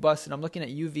bracket could be busted. I'm looking at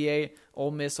UVA,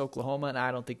 Ole Miss, Oklahoma, and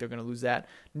I don't think they're going to lose that.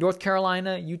 North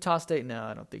Carolina, Utah State, no,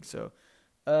 I don't think so.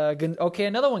 Okay,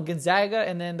 another one, Gonzaga,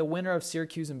 and then the winner of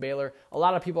Syracuse and Baylor. A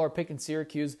lot of people are picking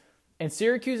Syracuse, and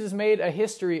Syracuse has made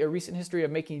a recent history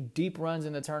of making deep runs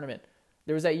in the tournament.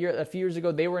 There was that year, a few years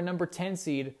ago, they were a number 10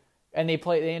 seed, and they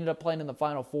ended up playing in the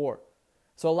Final Four.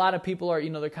 So a lot of people are,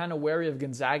 they're kind of wary of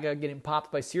Gonzaga getting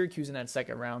popped by Syracuse in that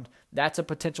second round. That's a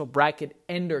potential bracket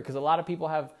ender because a lot of people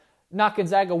have not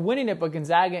Gonzaga winning it, but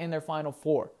Gonzaga in their Final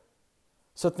Four.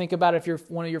 So think about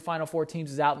if one of your Final Four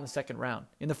teams is out in the second round,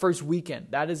 in the first weekend.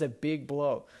 That is a big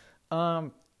blow.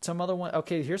 Some other one.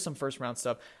 Okay, here's some first round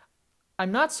stuff.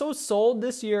 I'm not so sold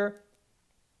this year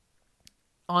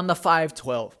on the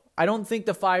 5-12. I don't think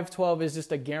the 5-12 is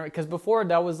just a guarantee, because before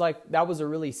that was a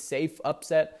really safe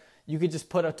upset. You could just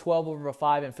put a 12 over a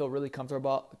 5 and feel really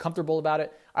comfortable about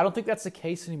it. I don't think that's the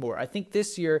case anymore. I think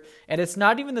this year, and it's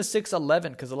not even the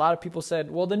 6-11, because a lot of people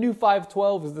said, well, the new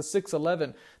 5-12 is the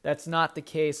 6-11. That's not the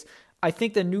case. I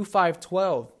think the new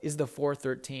 5-12 is the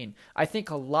 4-13. I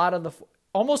think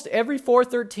almost every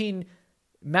 4-13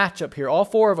 matchup here, all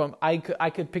four of them, I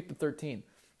could pick the 13.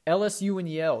 LSU and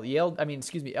Yale.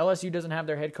 LSU doesn't have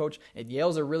their head coach, and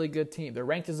Yale's a really good team. They're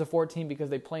ranked as a 14 because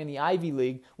they play in the Ivy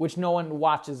League, which no one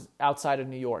watches outside of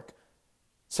New York.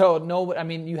 So,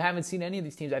 you haven't seen any of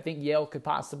these teams. I think Yale could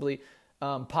possibly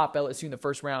pop LSU in the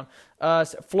first round.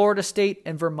 Florida State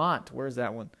and Vermont. Where's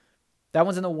that one? That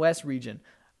one's in the West region.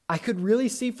 I could really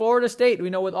see Florida State,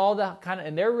 with all that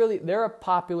and they're a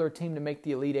popular team to make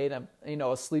the Elite Eight, a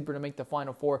sleeper to make the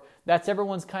Final Four. That's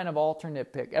everyone's kind of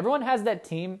alternate pick. Everyone has that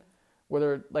team where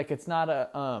they're it's not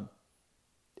a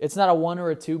 1 or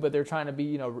a 2, but they're trying to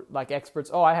be,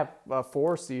 experts. Oh, I have a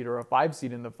 4 seed or a 5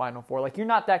 seed in the Final Four. You're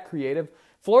not that creative.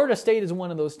 Florida State is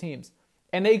one of those teams,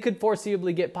 and they could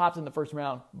foreseeably get popped in the first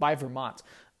round by Vermont.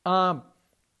 Kansas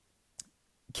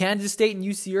State and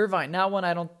UC Irvine. Now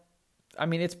one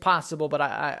it's possible, but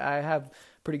I have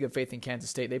pretty good faith in Kansas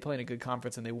State. They play in a good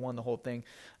conference, and they won the whole thing.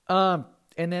 And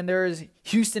then there's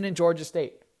Houston and Georgia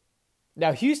State.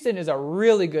 Now, Houston is a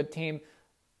really good team,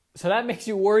 so that makes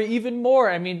you worry even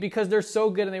more. Because they're so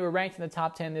good, and they were ranked in the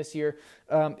top 10 this year.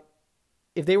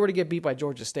 If they were to get beat by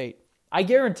Georgia State, I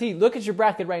guarantee, look at your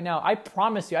bracket right now. I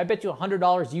promise you, I bet you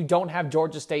 $100 you don't have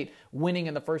Georgia State winning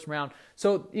in the first round.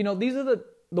 So, these are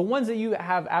the ones that you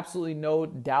have absolutely no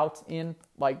doubt in.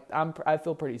 I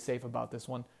feel pretty safe about this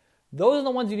one. Those are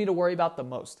the ones you need to worry about the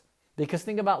most. Because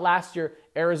think about last year,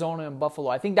 Arizona and Buffalo.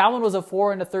 I think that one was a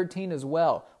 4 and a 13 as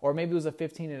well. Or maybe it was a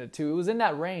 15 and a 2. It was in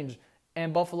that range.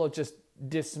 And Buffalo just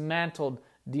dismantled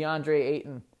DeAndre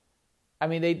Ayton.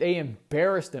 They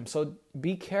embarrassed him. So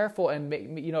be careful and,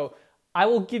 I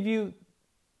will give you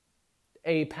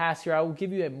a pass here. I will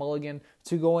give you a mulligan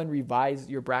to go and revise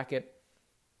your bracket,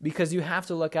 because you have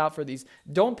to look out for these.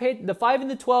 The 5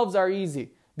 and the 12s are easy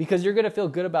because you're going to feel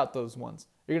good about those ones.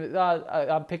 You're gonna,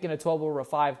 I'm picking a 12 over a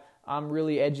 5. I'm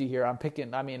really edgy here. I'm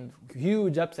picking,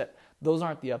 huge upset. Those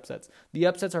aren't the upsets. The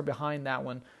upsets are behind that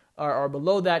one, are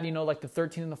below that, the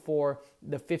 13 and the 4,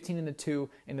 the 15 and the 2,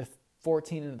 and the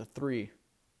 14 and the 3,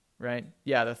 right?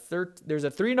 Yeah, there's a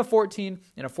 3 and a 14,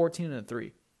 and a 14 and a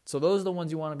 3. So those are the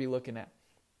ones you want to be looking at.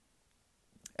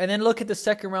 And then look at the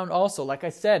second round also. Like I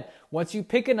said, once you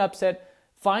pick an upset,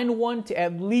 find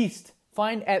at least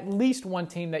one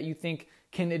team that you think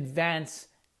can advance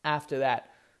after that.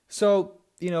 So,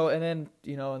 and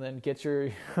then get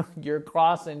your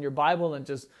cross and your Bible and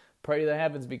just pray to the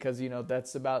heavens, because,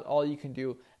 that's about all you can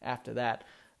do after that.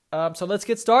 So let's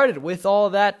get started with all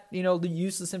of that, the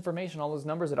useless information, all those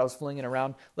numbers that I was flinging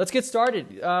around. Let's get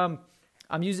started.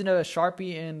 I'm using a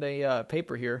Sharpie and a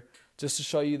paper here just to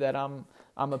show you that I'm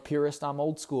a purist. I'm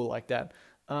old school like that.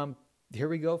 Here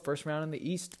we go. First round in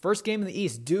the East. First game in the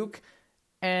East. Duke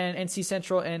and NC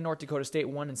Central and North Dakota State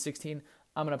 1 and 16.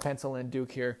 I'm going to pencil in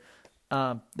Duke here.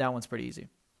 That one's pretty easy.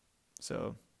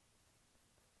 So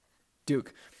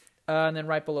Duke. And then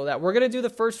right below that, we're going to do the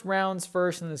first rounds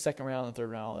first, and the second round and the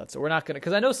third round, all that. So we're not going to,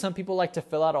 because I know some people like to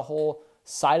fill out a whole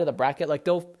side of the bracket.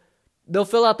 They'll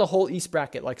fill out the whole East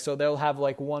bracket. So they'll have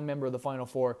one member of the Final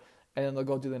Four, and then they'll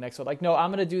go do the next one. No,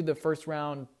 I'm going to do the first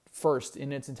round first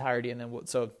in its entirety, and then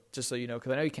so just so you know,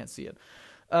 because I know you can't see it.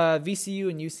 VCU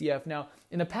and UCF. Now,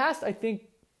 in the past, I don't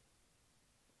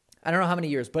know how many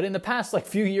years, but in the past,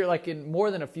 few years, in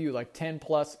more than a few, 10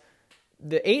 plus,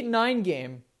 the 8-9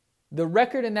 game, the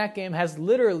record in that game has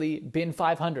literally been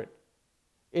 500.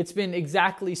 It's been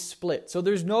exactly split. So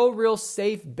there's no real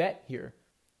safe bet here.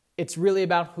 It's really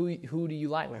about who do you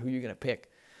like, who you're going to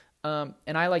pick. And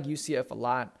I like UCF a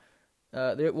lot.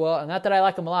 Not that I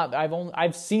like them a lot.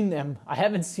 I've seen them. I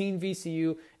haven't seen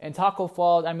VCU and Taco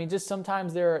Fall. Just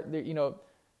sometimes they're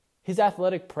his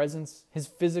athletic presence, his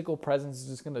physical presence is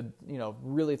just going to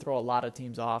really throw a lot of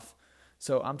teams off.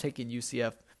 So I'm taking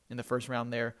UCF in the first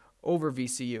round there over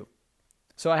VCU.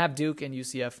 So I have Duke and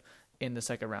UCF in the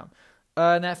second round.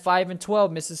 And at 5 and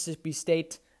 12, Mississippi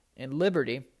State and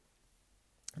Liberty.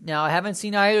 Now, I haven't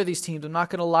seen either of these teams. I'm not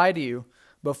going to lie to you.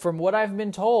 But from what I've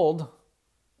been told,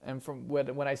 And from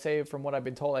when I say from what I've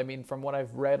been told, I mean from what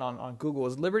I've read on Google,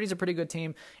 is Liberty's a pretty good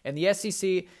team, and the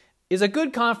SEC is a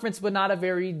good conference, but not a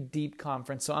very deep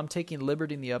conference. So I'm taking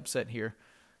Liberty in the upset here.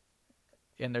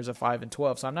 And there's a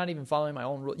 5-12, so I'm not even following my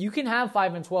own rule. You can have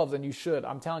 5-12s, and you should.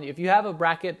 I'm telling you, if you have a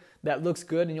bracket that looks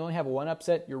good and you only have one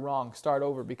upset, you're wrong. Start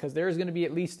over, because there's going to be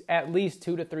at least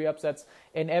 2 to 3 upsets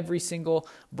in every single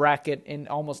bracket in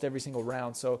almost every single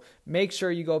round. So make sure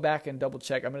you go back and double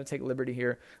check. I'm going to take Liberty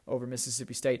here over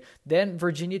Mississippi State. Then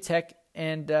Virginia Tech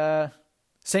and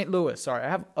St. Louis. Sorry, I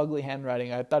have ugly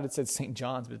handwriting. I thought it said St.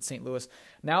 John's, but it's St. Louis.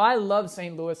 Now, I love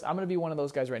St. Louis. I'm going to be one of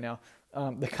those guys right now.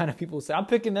 The kind of people who say, I'm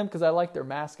picking them because I like their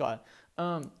mascot.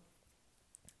 I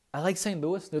like St.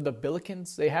 Louis. They're the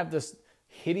Billikens. They have this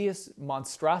hideous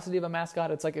monstrosity of a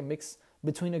mascot. It's like a mix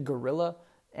between a gorilla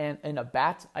and a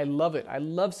bat. I love it. I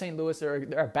love St. Louis. They're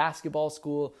a basketball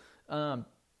school.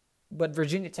 But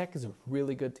Virginia Tech is a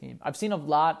really good team. I've seen a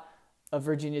lot of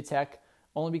Virginia Tech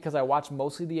only because I watch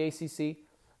mostly the ACC.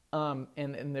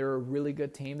 And they're a really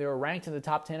good team. They were ranked in the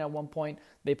top 10 at one point.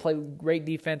 They play great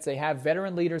defense. They have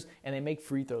veteran leaders, and they make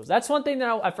free throws. That's one thing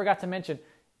that I forgot to mention.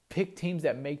 Pick teams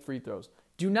that make free throws.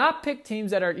 Do not pick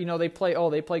teams that are, they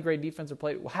play great defense or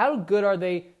play. How good are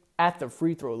they at the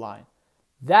free throw line?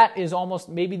 That is almost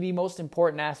maybe the most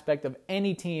important aspect of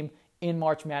any team in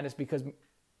March Madness, because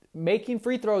making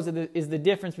free throws is the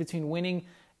difference between winning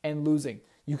and losing.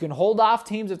 You can hold off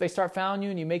teams if they start fouling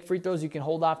you and you make free throws. You can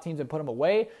hold off teams and put them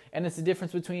away. And it's the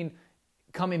difference between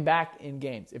coming back in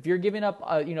games. If you're giving up,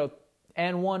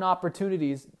 and one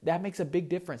opportunities, that makes a big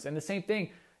difference. And the same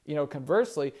thing,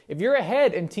 conversely, if you're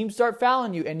ahead and teams start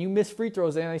fouling you and you miss free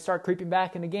throws and they start creeping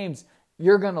back into games,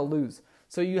 you're going to lose.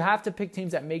 So you have to pick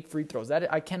teams that make free throws.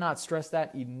 I cannot stress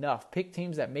that enough. Pick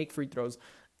teams that make free throws.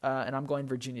 And I'm going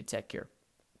Virginia Tech here.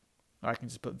 Or I can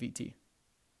just put VT.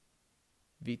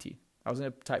 VT. I was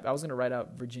going to write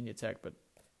out Virginia Tech, but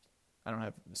I don't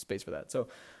have space for that. So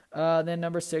then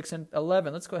number 6 and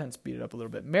 11. Let's go ahead and speed it up a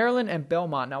little bit. Maryland and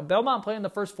Belmont. Now, Belmont played in the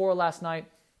first 4 last night.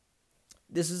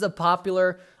 This is a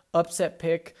popular upset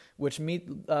pick, which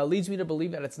leads me to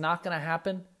believe that it's not going to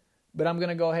happen. But I'm going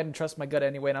to go ahead and trust my gut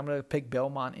anyway, and I'm going to pick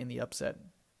Belmont in the upset.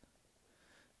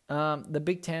 The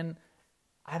Big Ten,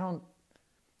 and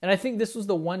I think this was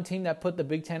the one team that put the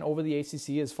Big Ten over the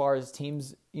ACC as far as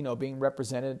teams, being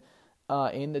represented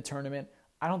in the tournament.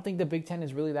 I don't think the Big Ten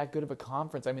is really that good of a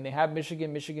conference. I mean, they have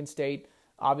Michigan State,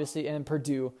 obviously, and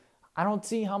Purdue. I don't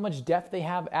see how much depth they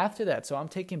have after that. So I'm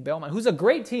taking Belmont, who's a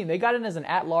great team. They got in as an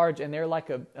at-large, and they're like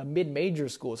a mid-major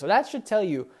school. So that should tell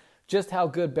you just how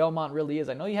good Belmont really is.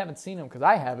 I know you haven't seen them because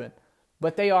I haven't,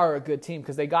 but they are a good team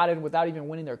because they got in without even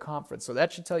winning their conference. So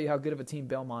that should tell you how good of a team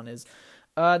Belmont is.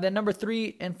 Then number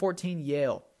 3 and 14,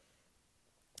 Yale.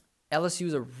 LSU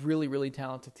is a really, really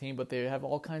talented team, but they have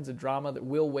all kinds of drama. That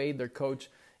Will Wade, their coach,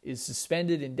 is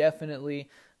suspended indefinitely.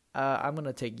 I'm going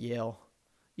to take Yale.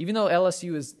 Even though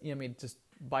LSU is, just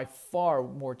by far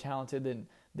more talented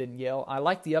than Yale. I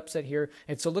like the upset here.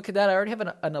 And so look at that. I already have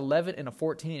an 11 and a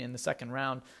 14 in the second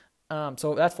round.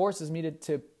 So that forces me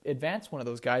to advance one of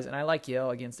those guys. And I like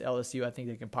Yale against LSU. I think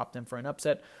they can pop them for an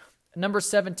upset. Number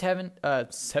 7, Tevin. I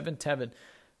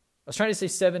was trying to say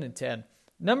 7 and 10.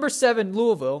 Number 7,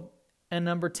 Louisville. And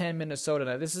number 10, Minnesota.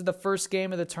 Now, this is the first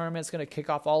game of the tournament. It's going to kick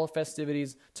off all the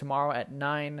festivities tomorrow at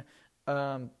 9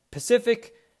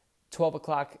 Pacific, 12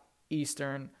 o'clock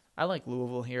Eastern. I like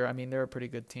Louisville here. I mean, they're a pretty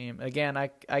good team. Again,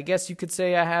 I guess you could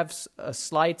say I have a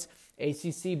slight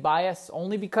ACC bias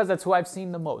only because that's who I've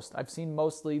seen the most. I've seen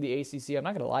mostly the ACC. I'm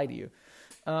not going to lie to you.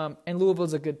 And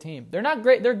Louisville's a good team. They're not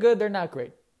great. They're good. They're not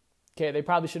great. Okay, they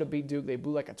probably should have beat Duke. They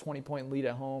blew like a 20-point lead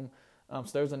at home.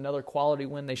 So there's another quality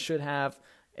win they should have.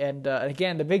 And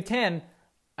again, the Big Ten,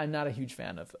 I'm not a huge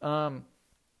fan of.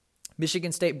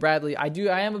 Michigan State, Bradley. I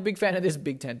am a big fan of this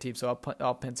Big Ten team, so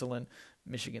I'll pencil in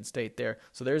Michigan State there.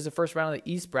 So there's the first round of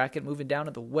the East bracket. Moving down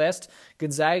to the West,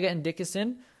 Gonzaga and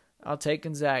Dickinson. I'll take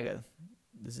Gonzaga.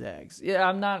 The Zags. Yeah,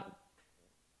 I'm not.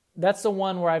 That's the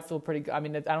one where I feel pretty good. I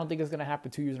mean, I don't think it's going to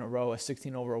happen 2 years in a row, a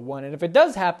 16 over a 1. And if it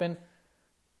does happen,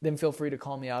 then feel free to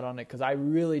call me out on it because I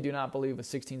really do not believe a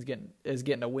 16 is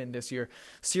getting a win this year.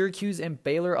 Syracuse and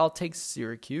Baylor. I'll take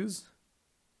Syracuse.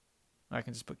 I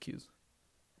can just put Q's.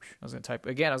 I was going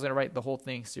to write the whole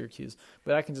thing, Syracuse,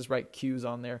 but I can just write Q's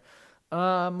on there.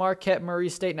 Marquette, Murray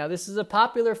State. Now, this is a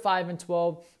popular 5 and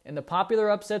 12, and the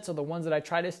popular upsets are the ones that I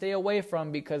try to stay away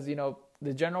from because,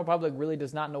 the general public really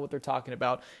does not know what they're talking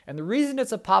about. And the reason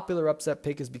it's a popular upset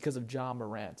pick is because of Ja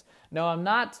Morant. Now, I'm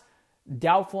not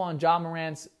doubtful on Ja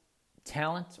Morant's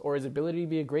talent or his ability to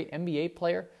be a great NBA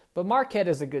player, but Marquette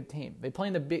is a good team. They play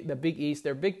in the Big East.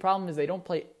 Their big problem is they don't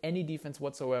play any defense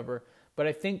whatsoever, but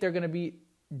I think they're going to be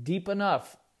deep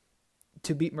enough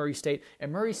to beat Murray State.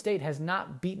 And Murray State has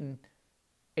not beaten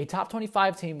a top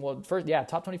 25 team,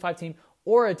 top 25 team,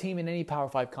 or a team in any Power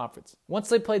 5 conference. Once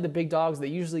they play the big dogs, they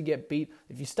usually get beat.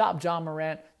 If you stop John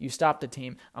Morant, you stop the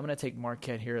team. I'm going to take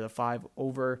Marquette here, the 5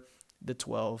 over the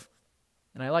 12.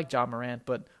 And I like John Morant,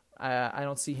 but I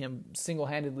don't see him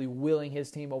single-handedly willing his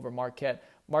team over Marquette.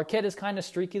 Marquette is kind of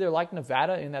streaky. They're like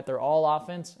Nevada in that they're all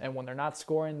offense, and when they're not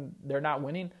scoring, they're not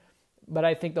winning. But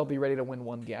I think they'll be ready to win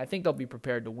one game. I think they'll be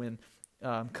prepared to win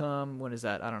when is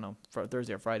that? I don't know,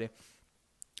 Thursday or Friday.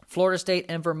 Florida State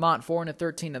and Vermont,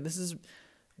 4-13. Now, this is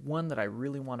one that I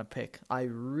really want to pick. I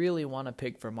really want to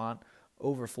pick Vermont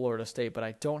over Florida State, but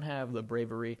I don't have the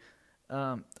bravery.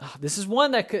 This is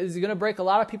one that is going to break a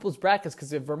lot of people's brackets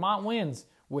because if Vermont wins,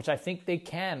 which I think they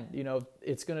can,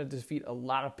 it's going to defeat a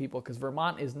lot of people because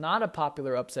Vermont is not a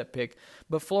popular upset pick.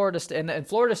 But Florida State and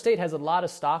Florida State has a lot of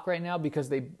stock right now because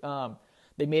they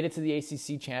made it to the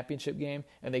ACC championship game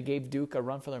and they gave Duke a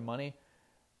run for their money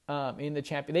in the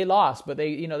champion. They lost, but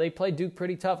they played Duke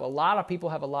pretty tough. A lot of people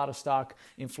have a lot of stock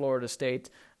in Florida State.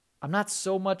 I'm not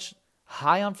so much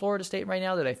high on Florida State right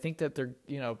now that I think that they're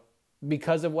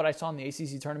because of what I saw in the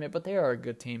ACC tournament, but they are a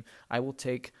good team. I will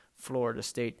take Florida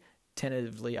State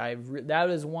tentatively. That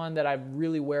is one that I'm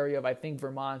really wary of. I think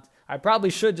Vermont, I probably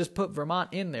should just put Vermont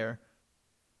in there.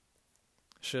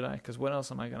 Should I? Because what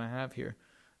else am I going to have here?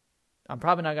 I'm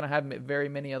probably not going to have very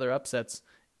many other upsets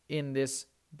in this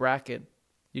bracket.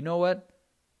 You know what?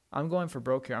 I'm going for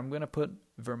broke here. I'm going to put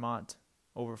Vermont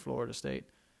over Florida State.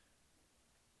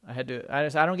 I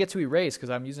don't get to erase because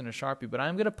I'm using a Sharpie, but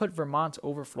I'm going to put Vermont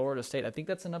over Florida State. I think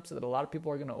that's an upset that a lot of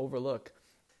people are going to overlook.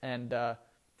 And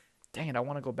dang it, I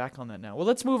want to go back on that now. Well,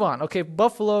 let's move on. Okay,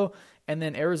 Buffalo and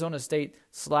then Arizona State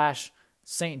 /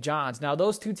 St. John's. Now,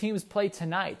 those two teams play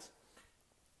tonight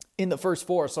in the first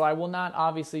 4, so I will not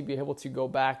obviously be able to go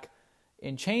back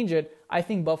and change it. I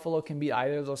think Buffalo can beat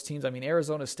either of those teams. I mean,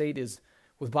 Arizona State is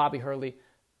with Bobby Hurley.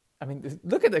 I mean,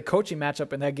 look at the coaching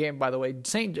matchup in that game, by the way.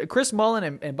 Chris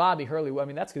Mullen and Bobby Hurley, I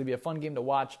mean, that's going to be a fun game to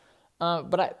watch.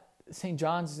 But St.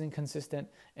 John's is inconsistent,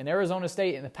 and Arizona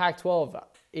State in the Pac-12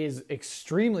 is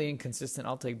extremely inconsistent.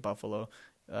 I'll take Buffalo.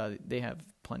 They have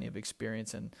plenty of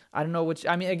experience, and I don't know which.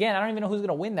 I mean, again, I don't even know who's going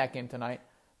to win that game tonight.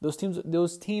 Those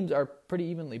teams are pretty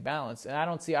evenly balanced, and I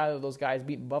don't see either of those guys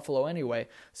beating Buffalo anyway,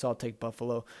 so I'll take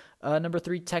Buffalo. Number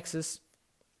 3, Texas,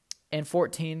 and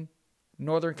 14,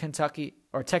 Northern Kentucky,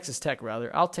 or Texas Tech, rather.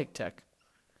 I'll take Tech.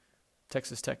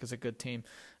 Texas Tech is a good team.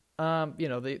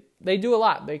 They do a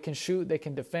lot. They can shoot. They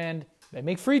can defend. They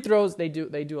make free throws. They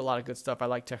do a lot of good stuff. I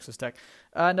like Texas Tech.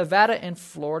 Nevada and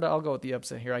Florida. I'll go with the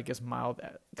upset here. I guess mild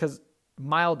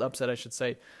upset, I should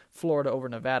say. Florida over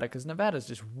Nevada because Nevada is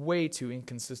just way too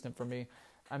inconsistent for me.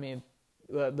 I mean,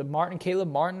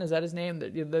 Caleb Martin, is that his name?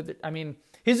 I mean,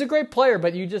 he's a great player,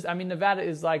 but Nevada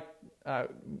is like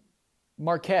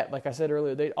Marquette, like I said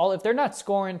earlier. If they're not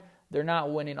scoring, they're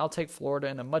not winning. I'll take Florida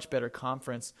in a much better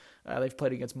conference. They've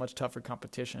played against much tougher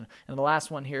competition. And the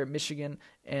last one here, Michigan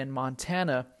and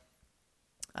Montana.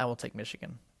 I will take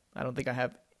Michigan. I don't think I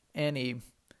have any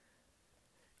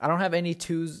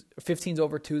 15s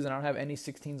over 2s, and I don't have any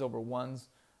 16s over 1s,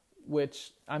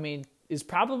 which, I mean, is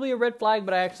probably a red flag,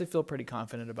 but I actually feel pretty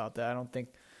confident about that. I don't think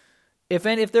if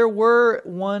there were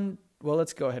one, well,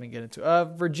 let's go ahead and get into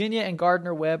it. Virginia and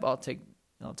Gardner-Webb, I'll take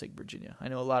Virginia. I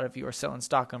know a lot of you are selling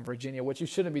stock on Virginia, which you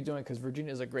shouldn't be doing because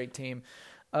Virginia is a great team.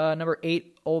 Number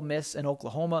 8, Ole Miss and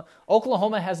Oklahoma.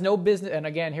 Oklahoma has no business, and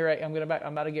again, here I'm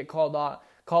about to get called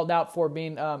out for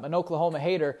being an Oklahoma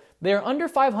hater. They're under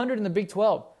 500 in the Big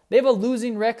 12. They have a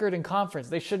losing record in conference.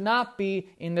 They should not be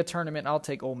in the tournament. I'll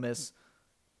take Ole Miss.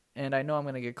 And I know I'm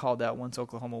going to get called out once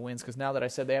Oklahoma wins because now that I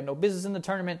said they have no business in the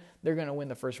tournament, they're going to win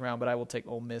the first round, but I will take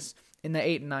Ole Miss in the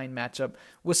 8 and 9 matchup.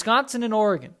 Wisconsin and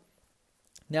Oregon.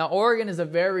 Now, Oregon is a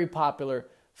very popular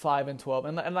 5 and 12.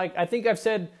 And like I think I've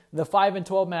said, the 5 and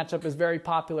 12 matchup is very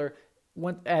popular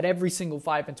at every single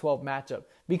 5 and 12 matchup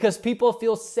because people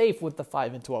feel safe with the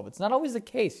 5 and 12. It's not always the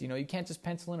case. You can't just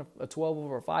pencil in a 12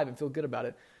 over a 5 and feel good about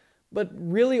it. But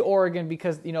really Oregon,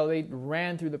 because, they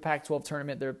ran through the Pac-12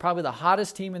 tournament. They're probably the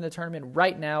hottest team in the tournament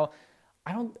right now.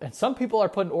 And some people are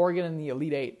putting Oregon in the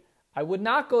Elite 8. I would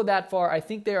not go that far. I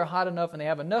think they are hot enough and they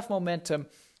have enough momentum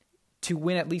to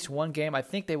win at least one game. I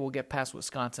think they will get past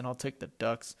Wisconsin. I'll take the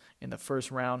Ducks in the first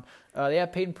round. They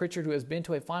have Peyton Pritchard, who has been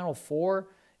to a Final Four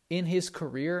in his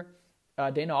career.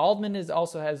 Dana Altman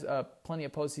also has plenty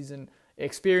of postseason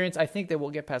experience. I think they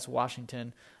will get past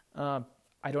Washington.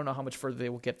 I don't know how much further they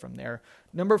will get from there.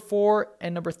 Number 4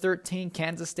 and number 13,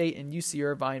 Kansas State and UC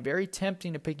Irvine. Very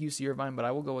tempting to pick UC Irvine, but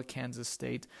I will go with Kansas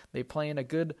State. They play in a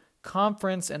good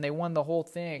conference, and they won the whole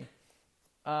thing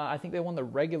I think they won the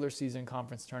regular season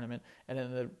conference tournament, and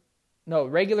then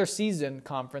regular season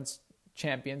conference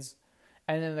champions,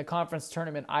 and then the conference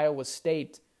tournament, Iowa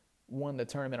State won the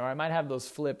tournament, or I might have those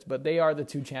flipped, but they are the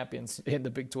two champions in the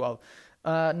Big 12.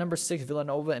 Number 6,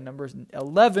 Villanova, and number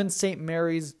 11, St.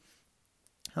 Mary's.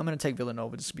 I'm going to take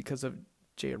Villanova just because of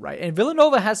Jay Wright. And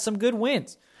Villanova has some good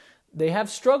wins. They have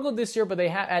struggled this year, but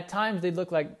at times they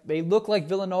look like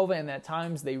Villanova, and at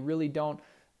times they really don't.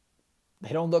 They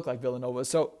don't look like Villanova.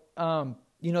 So,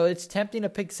 it's tempting to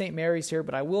pick St. Mary's here,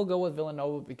 but I will go with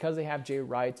Villanova because they have Jay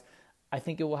Wright. I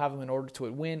think it will have them in order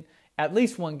to win at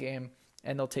least one game,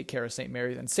 and they'll take care of St.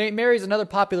 Mary's. And St. Mary's, another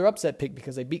popular upset pick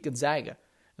because they beat Gonzaga.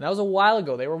 And that was a while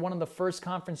ago. They were one of the first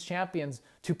conference champions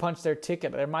to punch their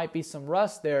ticket. There might be some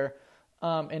rust there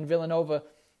in Villanova.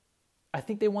 I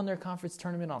think they won their conference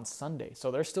tournament on Sunday, so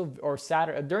they're still, or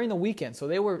Saturday during the weekend. So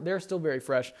they're still very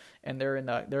fresh, and they're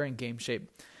in game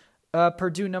shape.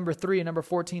 Purdue, number 3, and number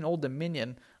 14, Old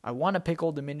Dominion. I want to pick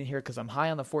Old Dominion here because I'm high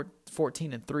on the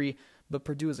 14-3, but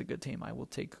Purdue is a good team. I will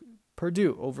take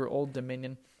Purdue over Old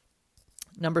Dominion.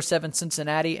 Number 7,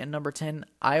 Cincinnati, and number 10,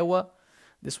 Iowa.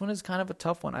 This one is kind of a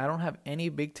tough one. I don't have any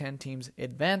Big Ten teams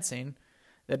advancing.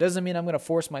 That doesn't mean I'm going to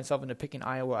force myself into picking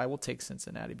Iowa. I will take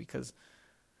Cincinnati because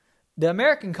the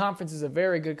American Conference is a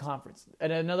very good conference.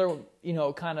 And another,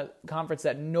 kind of conference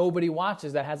that nobody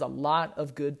watches that has a lot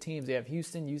of good teams. They have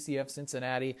Houston, UCF,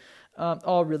 Cincinnati,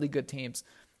 all really good teams.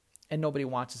 And nobody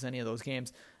watches any of those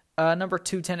games. Number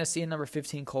 2, Tennessee, and number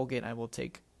 15, Colgate. I will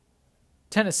take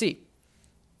Tennessee.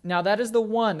 Now, that is the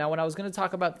one. Now, when I was going to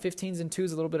talk about 15s and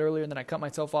 2s a little bit earlier, and then I cut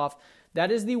myself off,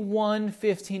 that is the one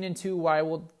 15 and 2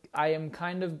 where I am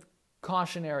kind of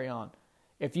cautionary on.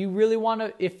 If you really want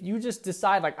to, if you just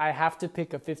decide, I have to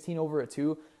pick a 15 over a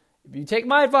 2, if you take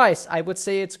my advice, I would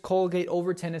say it's Colgate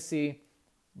over Tennessee.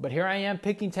 But here I am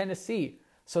picking Tennessee.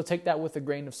 So take that with a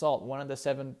grain of salt. One of the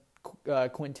 7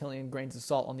 quintillion grains of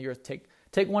salt on the earth.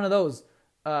 Take one of those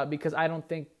because I don't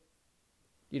think,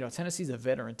 Tennessee's a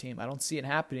veteran team. I don't see it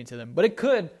happening to them. But it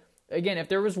could. Again, if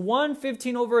there was one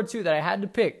 15 over a 2 that I had to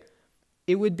pick,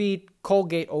 it would be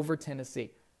Colgate over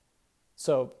Tennessee.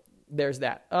 So there's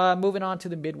that. Moving on to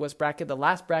the Midwest bracket, the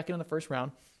last bracket in the first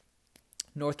round,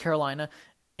 North Carolina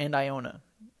and Iona.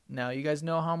 Now, you guys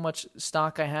know how much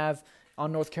stock I have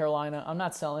on North Carolina. I'm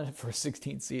not selling it for a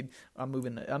 16 seed.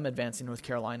 I'm advancing North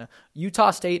Carolina.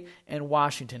 Utah State and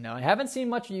Washington. Now, I haven't seen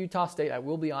much of Utah State, I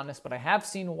will be honest, but I have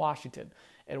seen Washington.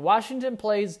 And Washington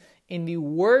plays in the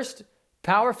worst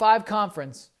Power 5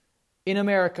 conference in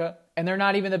America, and they're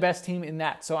not even the best team in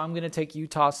that. So I'm going to take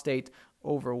Utah State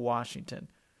over Washington.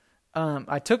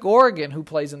 I took Oregon, who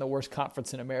plays in the worst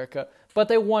conference in America, but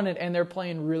they won it, and they're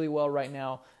playing really well right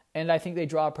now. And I think they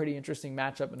draw a pretty interesting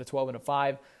matchup in a 12 and a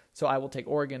 5. So I will take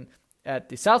Oregon at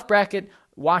the South bracket.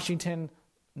 Washington,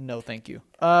 no thank you.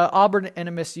 Auburn and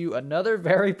MSU, another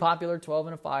very popular 12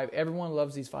 and a 5. Everyone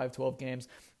loves these 5-12 games.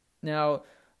 Now,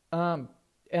 and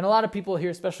a lot of people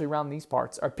here, especially around these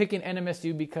parts, are picking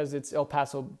NMSU because it's El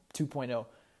Paso 2.0.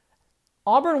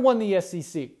 Auburn won the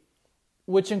SEC,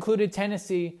 which included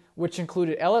Tennessee, which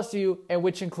included LSU, and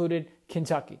which included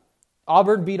Kentucky.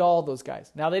 Auburn beat all of those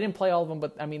guys. Now, they didn't play all of them,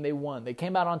 but, they won. They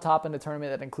came out on top in the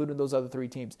tournament that included those other 3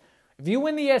 teams. If you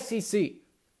win the SEC,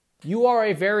 you are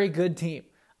a very good team.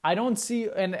 I don't see,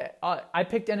 and I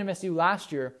picked NMSU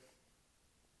last year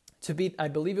to beat, I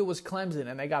believe it was Clemson,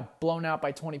 and they got blown out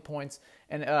by 20 points.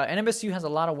 And NMSU has a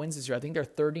lot of wins this year. I think they're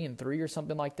 30-3 or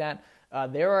something like that.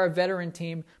 They are a veteran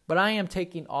team, but I am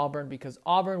taking Auburn because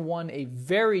Auburn won a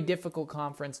very difficult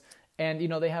conference, and,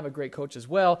 they have a great coach as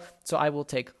well. So I will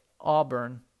take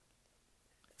Auburn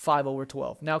 5 over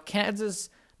 12. Now,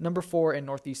 Kansas, number 4, and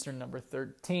Northeastern, number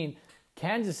 13.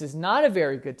 Kansas is not a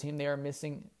very good team. They are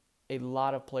missing a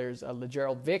lot of players.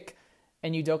 LeGerald Vick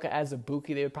and Udoka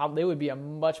Azubuike. They would be a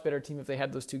much better team if they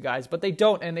had those 2 guys, but they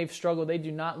don't, and they've struggled. They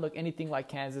do not look anything like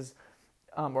Kansas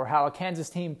or how a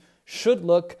Kansas team should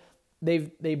look.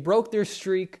 They broke their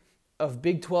streak of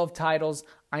Big 12 titles.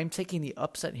 I'm taking the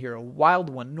upset here, a wild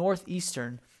one,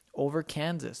 Northeastern over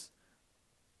Kansas.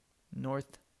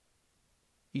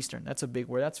 Northeastern. That's a big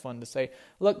word. That's fun to say.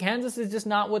 Look, Kansas is just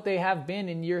not what they have been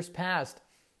in years past.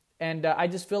 And I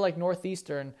just feel like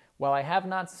Northeastern, while I have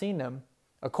not seen them,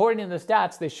 according to the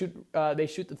stats, they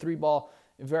shoot the 3 ball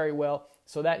very well.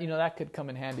 So that, that could come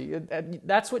in handy.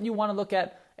 That's what you want to look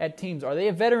at teams. Are they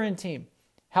a veteran team?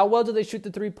 How well do they shoot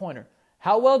the 3-pointer?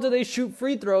 How well do they shoot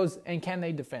free throws, and can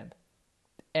they defend?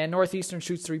 And Northeastern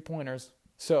shoots 3-pointers.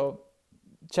 So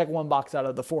check 1 box out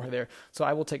of the 4 there. So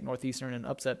I will take Northeastern in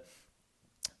upset.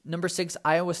 Number 6,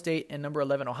 Iowa State, and number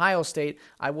 11, Ohio State.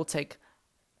 I will take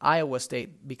Iowa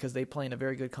State because they play in a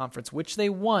very good conference, which they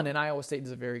won, and Iowa State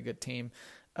is a very good team.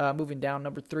 Moving down,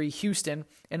 number 3, Houston,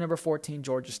 and number 14,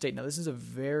 Georgia State. Now, this is a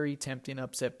very tempting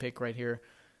upset pick right here.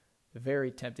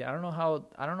 Very tempting. I don't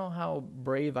know how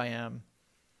brave I am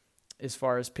as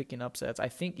far as picking upsets. I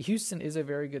think Houston is a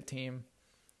very good team.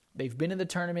 They've been in the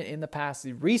tournament in the past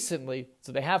recently,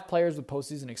 so they have players with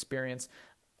postseason experience.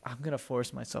 I'm going to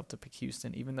force myself to pick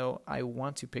Houston, even though I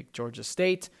want to pick Georgia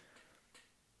State.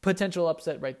 Potential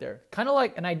upset right there. Kind of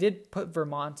like, and I did put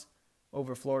Vermont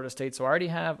over Florida State, so I already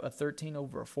have a 13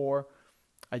 over a 4.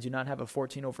 I do not have a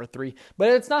 14 over a 3. But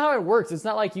it's not how it works. It's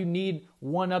not like you need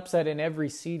one upset in every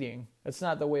seeding. That's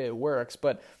not the way it works.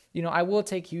 But, I will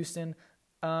take Houston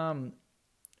over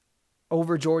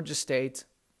Georgia State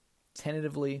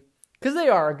tentatively because they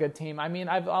are a good team. I mean,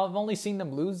 I've only seen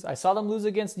them lose. I saw them lose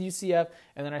against UCF,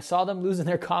 and then I saw them lose in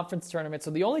their conference tournament.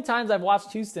 So the only times I've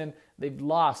watched Houston, they've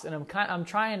lost. And I'm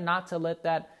trying not to let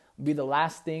that be the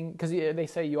last thing, because they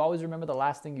say you always remember the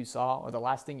last thing you saw or the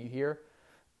last thing you hear.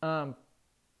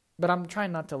 But I'm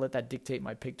trying not to let that dictate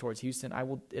my pick towards Houston. I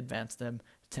will advance them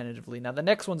tentatively. Now, the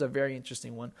next one's a very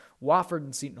interesting one. Wofford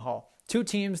and Seton Hall. 2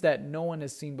 teams that no one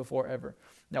has seen before ever.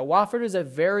 Now, Wofford is a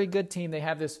very good team. They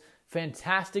have this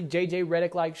fantastic J.J.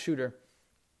 Redick-like shooter.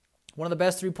 One of the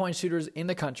best three-point shooters in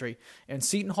the country. And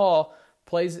Seton Hall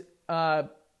plays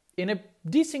in a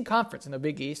decent conference in the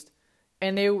Big East.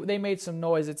 And they made some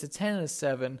noise. It's a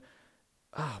 10-7.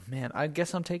 Oh, man, I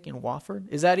guess I'm taking Wofford.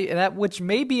 Is that which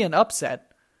may be an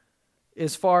upset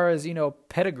as far as,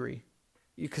 pedigree,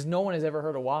 because no one has ever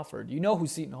heard of Wofford. You know who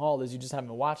Seton Hall is, you just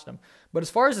haven't watched them. But as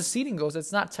far as the seeding goes,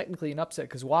 it's not technically an upset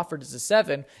because Wofford is a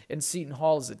 7 and Seton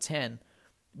Hall is a 10.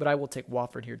 But I will take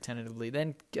Wofford here tentatively.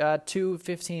 Then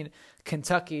 2-15,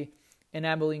 Kentucky and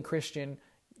Abilene Christian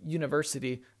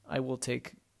University. I will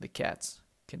take the Cats.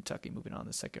 Kentucky moving on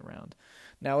the second round.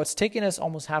 Now, it's taken us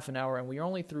almost half an hour, and we're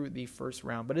only through the first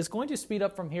round. But it's going to speed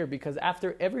up from here because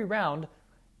after every round,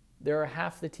 there are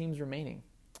half the teams remaining.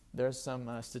 There's some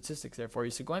statistics there for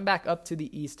you. So going back up to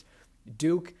the East,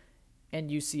 Duke and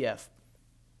UCF.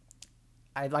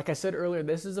 Like I said earlier,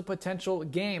 this is a potential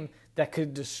game that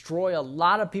could destroy a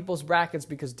lot of people's brackets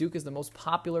because Duke is the most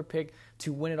popular pick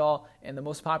to win it all and the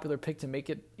most popular pick to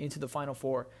make it into the Final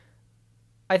Four.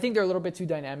 I think they're a little bit too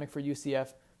dynamic for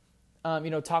UCF.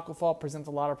 Tacko Fall presents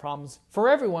a lot of problems for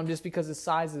everyone just because his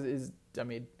size is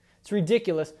it's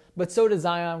ridiculous, but so does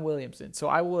Zion Williamson. So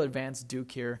I will advance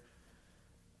Duke here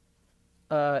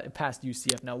past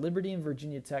UCF. Now, Liberty and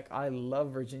Virginia Tech. I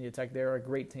love Virginia Tech. They're a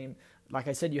great team. Like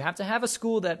I said, you have to have a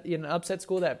school an upset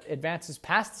school that advances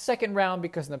past the second round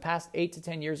because in the past 8 to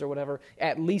 10 years or whatever,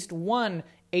 at least one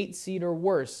 8 seed or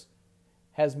worse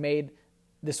has made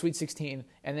the Sweet 16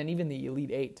 and then even the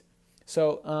Elite 8.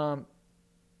 So,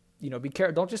 be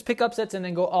careful. Don't just pick upsets and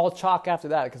then go all chalk after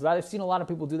that because I've seen a lot of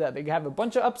people do that. They have a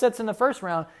bunch of upsets in the first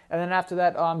round, and then after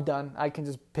that, I'm done. I can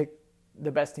just pick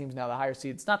the best teams now, the higher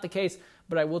seed. It's not the case,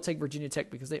 but I will take Virginia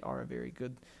Tech because they are a very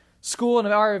good school and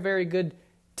they are a very good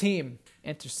team.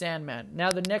 Enter Sandman.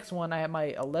 Now, the next one, I have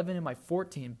my 11 and my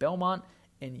 14, Belmont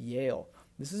and Yale.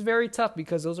 This is very tough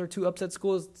because those are 2 upset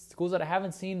schools that I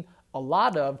haven't seen a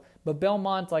lot of, but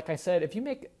Belmont, like I said, if you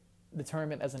make the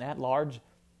tournament as an at-large,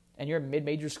 and you're a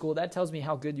mid-major school, that tells me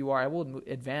how good you are. I will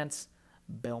advance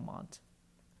Belmont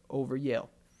over Yale.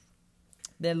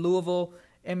 Then Louisville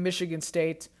and Michigan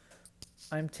State.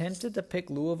 I'm tempted to pick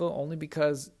Louisville only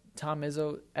because Tom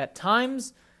Izzo, at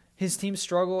times, his teams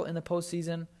struggle in the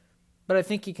postseason, but I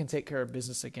think he can take care of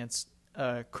business against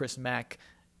Chris Mack.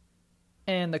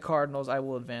 And the Cardinals, I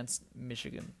will advance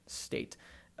Michigan State.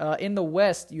 In the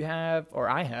West,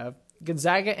 I have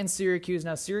Gonzaga and Syracuse.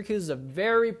 Now, Syracuse is a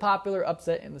very popular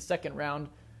upset in the second round.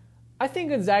 I think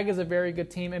Gonzaga is a very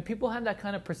good team, and people have that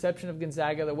kind of perception of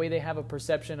Gonzaga, the way they have a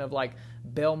perception of like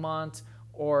Belmont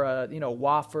or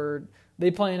Wofford. They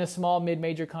play in a small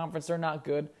mid-major conference. They're not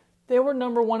good. They were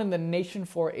number 1 in the nation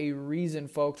for a reason,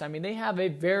 folks. I mean, they have a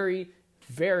very,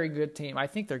 very good team. I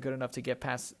think they're good enough to get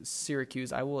past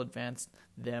Syracuse. I will advance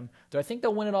them. Do I think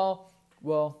they'll win it all?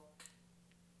 Well,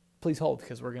 please hold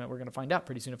because we're gonna find out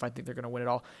pretty soon if I think they're gonna win it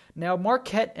all. Now,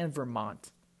 Marquette and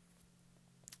Vermont.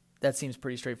 That seems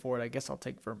pretty straightforward. I guess I'll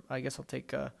take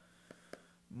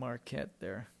Marquette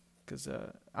there because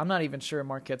I'm not even sure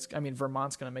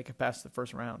Vermont's gonna make it past the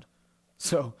first round.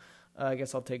 So I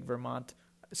guess I'll take Vermont.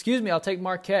 I'll take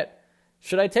Marquette.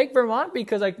 Should I take Vermont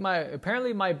because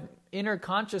apparently my inner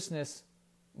consciousness,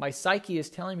 my psyche is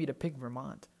telling me to pick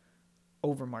Vermont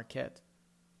over Marquette.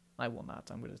 I will not.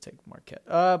 I'm going to take Marquette.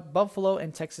 Buffalo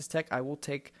and Texas Tech. I will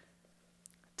take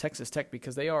Texas Tech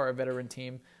because they are a veteran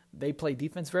team. They play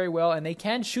defense very well, and they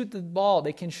can shoot the ball.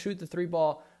 They can shoot the 3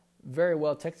 ball very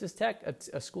well. Texas Tech,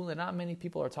 a school that not many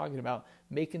people are talking about,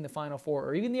 making the Final Four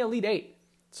or even the Elite Eight.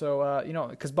 So,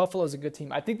 because Buffalo is a good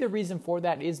team. I think the reason for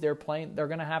that is they're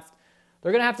going to have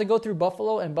to go through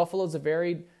Buffalo, and Buffalo's a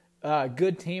very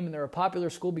good team, and they're a popular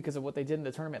school because of what they did in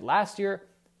the tournament last year.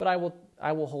 But I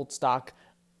will hold stock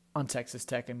on Texas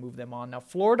Tech and move them on. Now,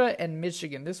 Florida and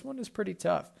Michigan, this one is pretty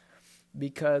tough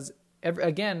because,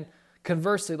 again,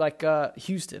 conversely, like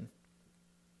Houston,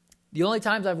 the only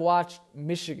times I've watched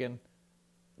Michigan,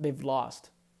 they've lost.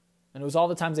 And it was all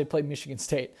the times they played Michigan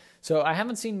State. So I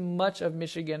haven't seen much of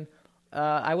Michigan.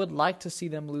 I would like to see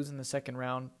them lose in the second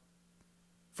round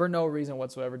for no reason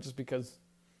whatsoever, just because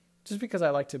I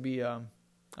like to be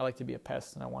a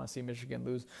pest and I want to see Michigan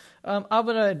lose. I'm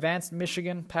gonna advance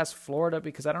Michigan past Florida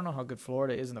because I don't know how good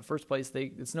Florida is in the first place.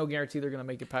 It's no guarantee they're gonna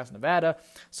make it past Nevada.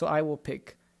 So I will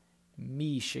pick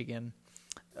Michigan.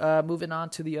 Moving on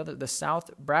to the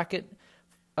South bracket,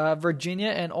 Virginia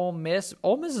and Ole Miss.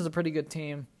 Ole Miss is a pretty good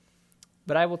team,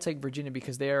 but I will take Virginia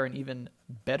because they are an even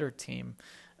better team.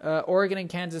 Oregon and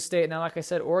Kansas State. Now, like I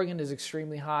said, Oregon is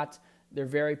extremely hot. They're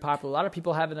very popular. A lot of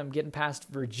people having them getting past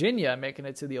Virginia, making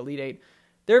it to the Elite Eight.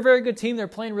 They're a very good team. They're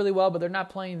playing really well, but they're not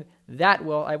playing that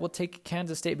well. I will take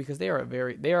Kansas State because they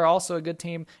are also a good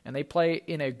team, and they play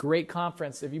in a great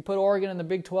conference. If you put Oregon in the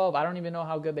Big 12, I don't even know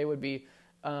how good they would be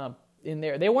in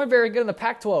there. They weren't very good in the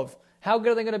Pac-12. How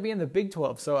good are they going to be in the Big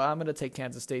 12? So I'm going to take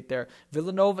Kansas State there.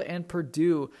 Villanova and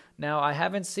Purdue. Now, I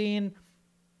haven't seen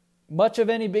much of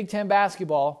any Big Ten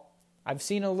basketball. I've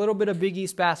seen a little bit of Big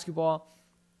East basketball.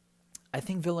 I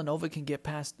think Villanova can get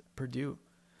past Purdue.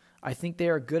 I think they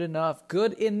are good enough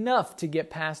to get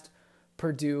past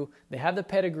Purdue. They have the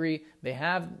pedigree. They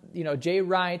have, Jay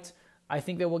Wright. I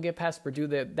think they will get past Purdue.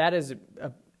 That is,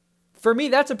 for me,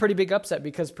 that's a pretty big upset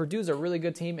because Purdue's a really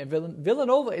good team and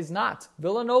Villanova is not.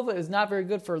 Villanova is not very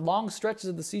good for long stretches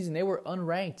of the season. They were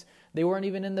unranked. They weren't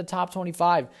even in the top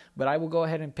 25. But I will go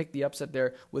ahead and pick the upset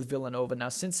there with Villanova. Now,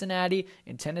 Cincinnati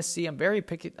and Tennessee, I'm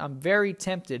very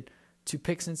tempted to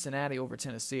pick Cincinnati over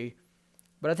Tennessee.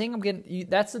 But I think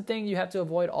that's the thing you have to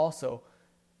avoid also,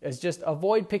 is just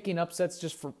avoid picking upsets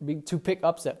to pick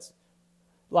upsets.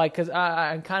 Like, because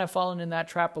I'm kind of falling in that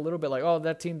trap a little bit. Like,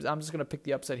 that team's, I'm just going to pick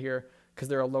the upset here because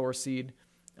they're a lower seed.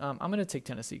 I'm going to take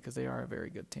Tennessee because they are a very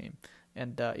good team.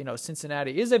 And,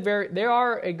 Cincinnati they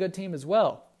are a good team as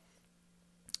well.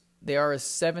 They are a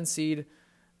 7 seed.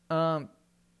 I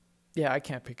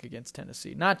can't pick against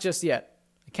Tennessee. Not just yet.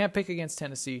 I can't pick against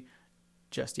Tennessee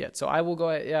just yet. So I will go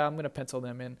ahead. I'm going to pencil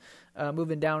them in.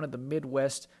 Moving down to the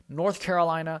Midwest, North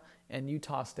Carolina and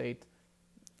Utah State.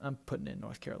 I'm putting in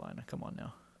North Carolina. Come on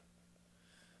now.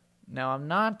 Now, I'm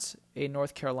not a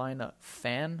North Carolina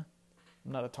fan.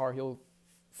 I'm not a Tar Heel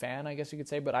fan, I guess you could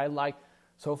say. But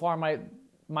so far,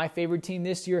 my favorite team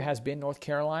this year has been North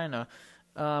Carolina.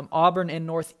 Auburn and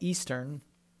Northeastern.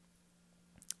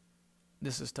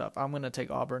 This is tough. I'm going to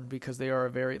take Auburn because they are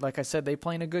like I said, they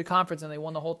play in a good conference and they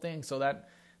won the whole thing. So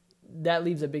that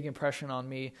leaves a big impression on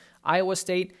me. Iowa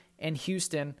State and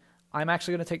Houston. I'm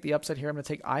actually going to take the upset here. I'm going to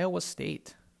take Iowa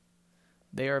State.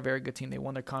 They are a very good team. They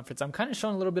won their conference. I'm kind of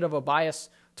showing a little bit of a bias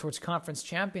towards conference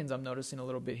champions. I'm noticing a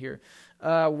little bit here.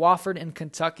 Wofford and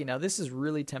Kentucky. Now, this is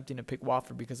really tempting to pick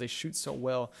Wofford because they shoot so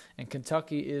well. And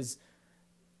Kentucky is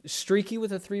streaky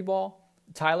with a 3-ball.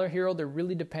 Tyler Hero, they're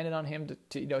really dependent on him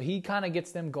to he kind of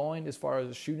gets them going as far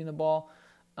as shooting the ball.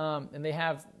 And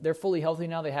they're fully healthy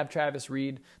now. They have Travis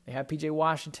Reed. They have PJ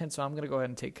Washington. So I'm going to go ahead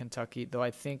and take Kentucky, though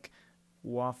I think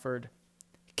Wofford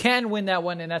can win that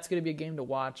one, and that's going to be a game to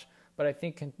watch. But I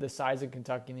think the size of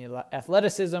Kentucky and the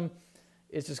athleticism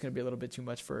is just going to be a little bit too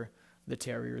much for the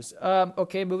Terriers.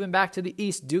 Okay, moving back to the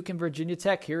East, Duke and Virginia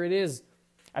Tech. Here it is.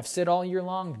 I've said all year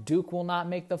long, Duke will not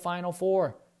make the Final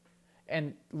Four.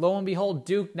 And lo and behold,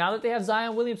 Duke, now that they have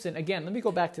Zion Williamson, again, let me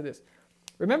go back to this.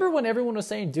 Remember when everyone was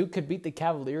saying Duke could beat the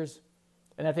Cavaliers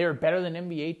and that they were better than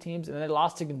NBA teams and then they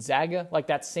lost to Gonzaga like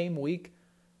that same week?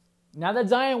 Now that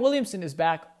Zion Williamson is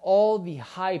back, all the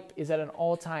hype is at an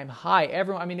all-time high.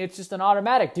 It's just an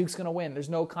automatic. Duke's going to win. There's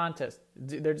no contest.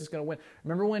 They're just going to win.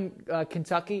 Remember when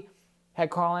Kentucky had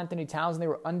Karl Anthony Towns and they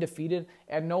were undefeated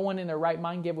and no one in their right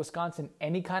mind gave Wisconsin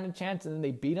any kind of chance and then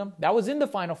they beat them? That was in the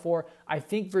Final Four. I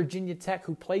think Virginia Tech,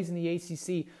 who plays in the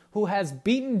ACC, who has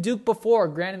beaten Duke before,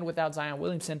 granted without Zion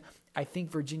Williamson, I think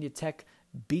Virginia Tech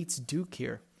beats Duke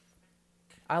here.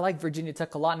 I like Virginia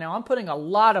Tech a lot. Now, I'm putting a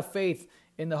lot of faith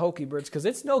in the Hokie Birds because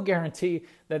it's no guarantee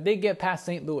that they get past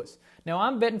St. Louis. Now,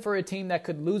 I'm betting for a team that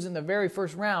could lose in the very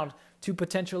first round to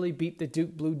potentially beat the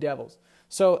Duke Blue Devils.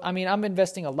 So, I'm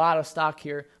investing a lot of stock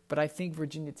here, but I think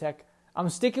Virginia Tech, I'm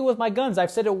sticking with my guns.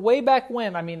 I've said it way back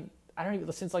when. I don't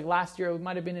even, since like last year, it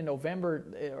might have been in November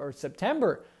or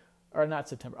September. or not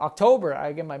September, October.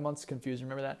 I get my months confused.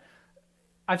 Remember that?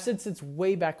 I've said since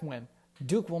way back when,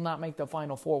 Duke will not make the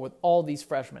Final Four with all these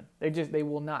freshmen. They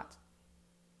will not.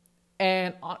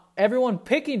 And everyone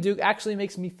picking Duke actually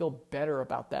makes me feel better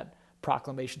about that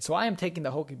proclamation. So I am taking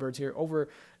the Hokie Birds here over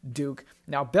Duke.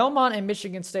 Now, Belmont and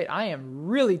Michigan State, I am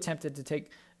really tempted to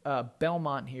take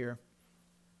Belmont here.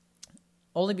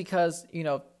 Only because,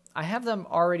 I have them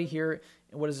already here.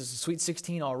 What is this, a Sweet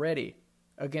 16 already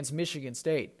against Michigan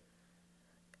State.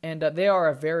 And they are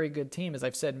a very good team, as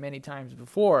I've said many times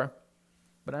before.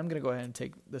 But I'm going to go ahead and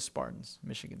take the Spartans,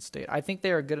 Michigan State. I think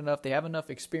they are good enough. They have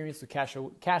enough experience with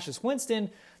Cassius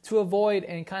Winston to avoid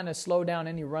and kind of slow down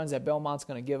any runs that Belmont's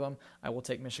going to give them. I will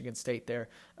take Michigan State there.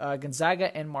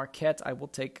 Gonzaga and Marquette, I will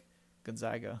take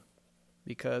Gonzaga.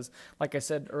 Because, like I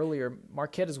said earlier,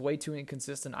 Marquette is way too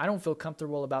inconsistent. I don't feel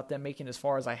comfortable about them making as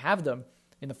far as I have them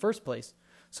in the first place.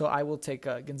 So I will take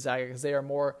Gonzaga because they are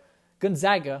more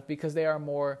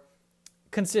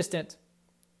consistent.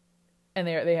 And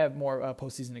they have more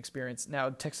postseason experience. Now,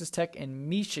 Texas Tech and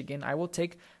Michigan, I will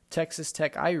take Texas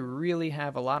Tech. I really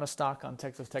have a lot of stock on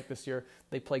Texas Tech this year.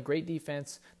 They play great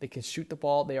defense. They can shoot the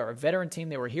ball. They are a veteran team.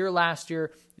 They were here last year.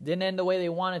 It didn't end the way they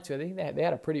wanted to. I think they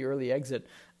had a pretty early exit.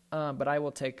 But I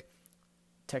will take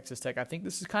Texas Tech. I think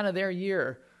this is kind of their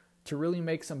year to really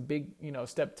make some big,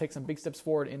 take some big steps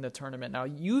forward in the tournament. Now,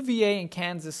 UVA and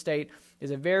Kansas State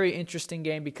is a very interesting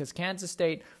game because Kansas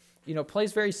State,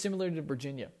 plays very similar to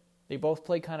Virginia. They both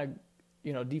play kind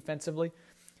of, defensively.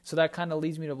 So that kind of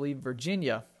leads me to believe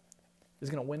Virginia is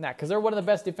going to win that because they're one of the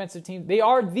best defensive teams. They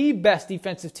are the best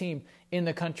defensive team in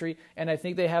the country, and I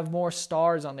think they have more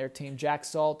stars on their team. Jack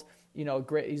Salt, he's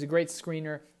a great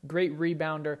screener, great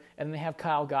rebounder, and they have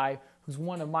Kyle Guy, who's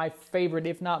one of my favorite,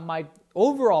 if not my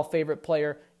overall favorite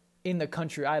player in the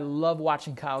country. I love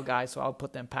watching Kyle Guy, so I'll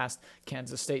put them past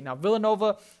Kansas State. Now,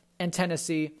 Villanova and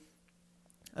Tennessee.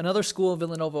 Another school,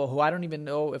 Villanova, who I don't even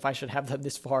know if I should have them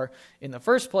this far in the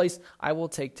first place. I will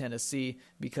take Tennessee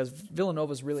because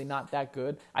Villanova is really not that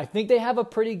good. I think they have a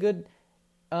pretty good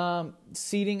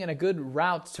seeding and a good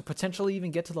route to potentially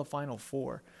even get to the Final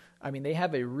Four. I mean, they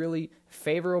have a really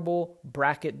favorable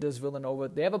bracket, does Villanova.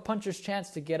 They have a puncher's chance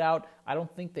to get out. I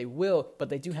don't think they will, but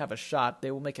they do have a shot.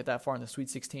 They will make it that far in the Sweet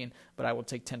 16, but I will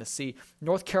take Tennessee.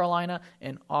 North Carolina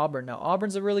and Auburn. Now,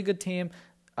 Auburn's a really good team.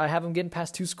 I have them getting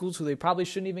past two schools who they probably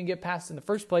shouldn't even get past in the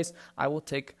first place. I will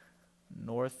take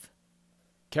North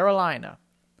Carolina.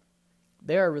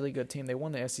 They're a really good team. They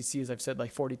won the SEC, as I've said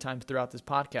like 40 times throughout this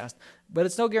podcast. But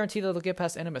it's no guarantee that they'll get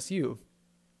past NMSU.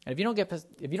 And if you don't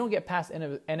get past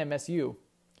NMSU,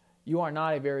 you are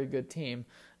not a very good team.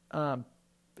 And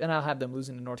I'll have them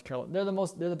losing to North Carolina.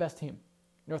 They're the best team.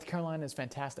 North Carolina is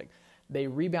fantastic. They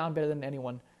rebound better than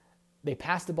anyone. They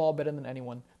pass the ball better than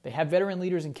anyone. They have veteran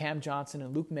leaders in Cam Johnson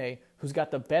and Luke May, who's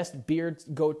got the best beard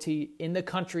goatee in the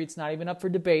country. It's not even up for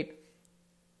debate.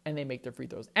 And they make their free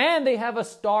throws. And they have a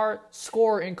star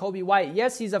scorer in Kobe White.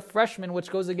 Yes, he's a freshman, which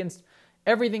goes against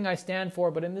everything I stand for.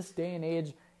 But in this day and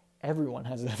age, everyone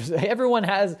has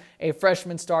a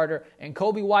freshman starter. And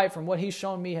Kobe White, from what he's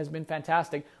shown me, has been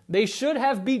fantastic. They should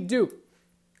have beat Duke.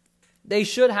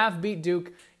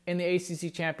 In the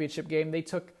ACC championship game.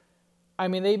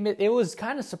 It was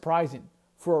kind of surprising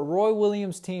for a Roy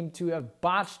Williams team to have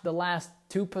botched the last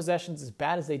two possessions as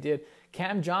bad as they did.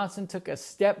 Cam Johnson took a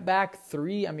step-back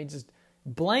three. Just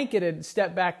blanketed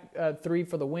step-back three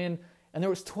for the win. And there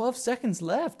was 12 seconds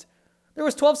left. It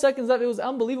was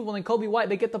unbelievable. And Kobe White,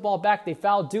 they get the ball back. They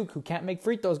foul Duke, who can't make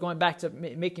free throws, going back to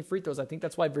making free throws. I think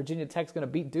that's why Virginia Tech's going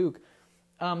to beat Duke.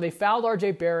 They fouled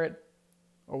R.J. Barrett.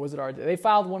 Or was it RJ? They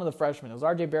fouled one of the freshmen. It was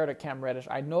RJ Barrett or Cam Reddish.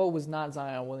 I know it was not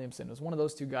Zion Williamson. It was one of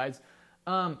those two guys.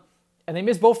 And they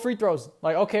missed both free throws.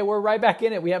 Okay, we're right back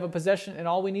in it. We have a possession, and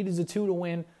all we need is a 2 to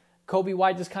win. Kobe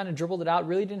White just kind of dribbled it out,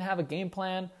 really didn't have a game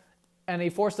plan, and they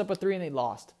forced up a 3 and they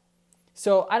lost.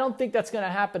 So I don't think that's going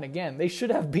to happen again. They should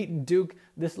have beaten Duke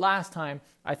this last time.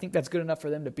 I think that's good enough for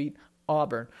them to beat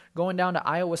Auburn. Going down to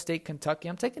Iowa State, Kentucky.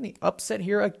 I'm taking the upset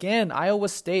here again. Iowa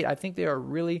State, I think they are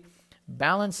really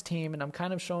balanced team, and I'm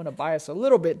kind of showing a bias a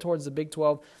little bit towards the Big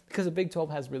 12 because the Big 12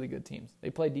 has really good teams. They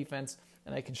play defense,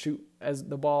 and they can shoot as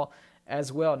the ball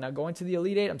as well. Now, going to the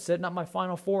Elite Eight, I'm setting up my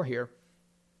Final Four here.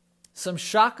 Some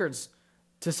shockers,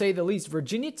 to say the least.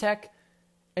 Virginia Tech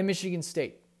and Michigan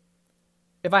State.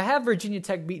 If I have Virginia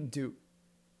Tech beating Duke,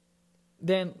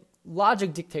 then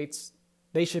logic dictates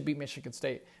they should beat Michigan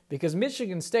State because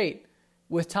Michigan State,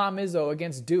 with Tom Izzo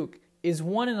against Duke, is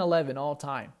 1-11 all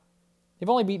time. They've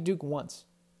only beat Duke once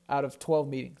out of 12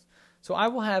 meetings. So I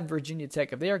will have Virginia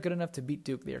Tech. If they are good enough to beat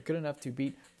Duke, they are good enough to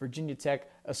beat Virginia Tech,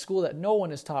 a school that no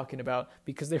one is talking about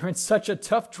because they're in such a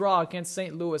tough draw against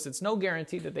St. Louis. It's no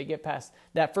guarantee that they get past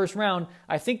that first round.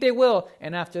 I think they will,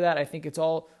 and after that, I think it's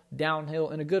all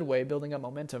downhill in a good way, building up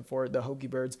momentum for the Hokie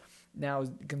Birds. Now,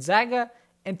 Gonzaga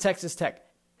and Texas Tech.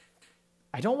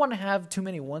 I don't want to have too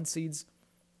many 1 seeds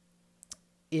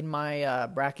in my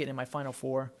bracket, in my Final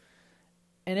Four.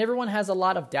 And everyone has a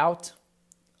lot of doubt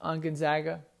on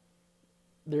Gonzaga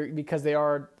because they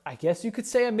are, I guess you could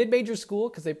say, a mid-major school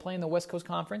because they play in the West Coast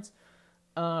Conference.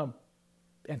 And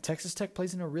Texas Tech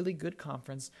plays in a really good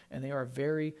conference, and they are a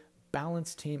very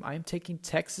balanced team. I am taking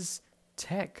Texas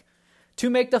Tech to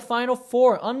make the Final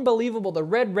Four. Unbelievable. The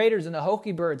Red Raiders and the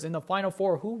Hokie Birds in the Final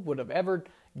Four. Who would have ever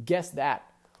guessed that?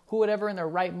 Who would ever in their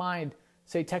right mind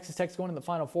say Texas Tech's going to the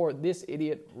Final Four? This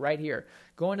idiot right here.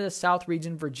 Going to the South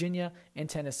region, Virginia and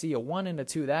Tennessee, a 1 and a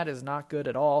 2. That is not good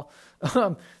at all.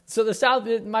 So the South,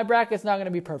 my bracket's not going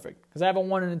to be perfect because I have a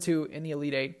 1 and a 2 in the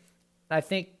Elite Eight. I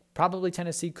think probably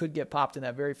Tennessee could get popped in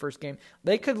that very first game.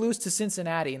 They could lose to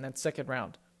Cincinnati in that second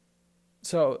round.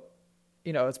 So,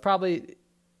 it's probably,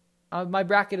 my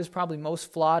bracket is probably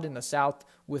most flawed in the South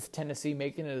with Tennessee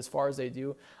making it as far as they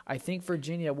do. I think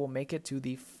Virginia will make it to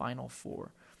the Final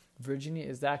Four. Virginia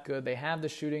is that good. They have the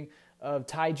shooting of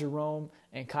Ty Jerome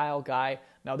and Kyle Guy.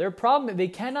 Now, their problem, they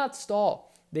cannot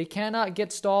stall. They cannot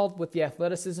get stalled with the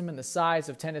athleticism and the size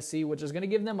of Tennessee, which is going to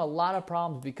give them a lot of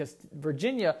problems because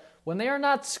Virginia, when they are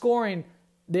not scoring,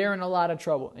 they're in a lot of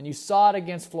trouble. And you saw it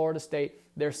against Florida State.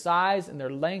 Their size and their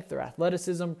length, their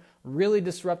athleticism really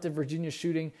disrupted Virginia's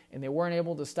shooting, and they weren't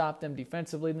able to stop them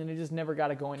defensively, and then they just never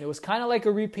got it going. It was kind of like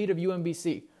a repeat of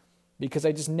UMBC because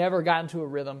they just never got into a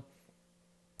rhythm,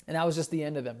 and that was just the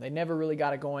end of them. They never really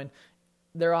got it going.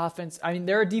 Their offense,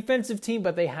 they're a defensive team,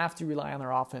 but they have to rely on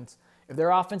their offense. If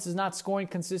their offense is not scoring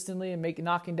consistently and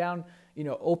knocking down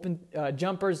open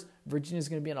jumpers, Virginia's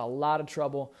going to be in a lot of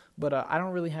trouble. But I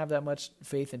don't really have that much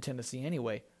faith in Tennessee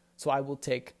anyway, so I will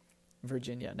take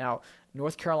Virginia. Now,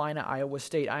 North Carolina, Iowa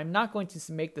State. I'm not going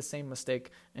to make the same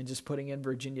mistake and just putting in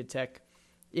Virginia Tech,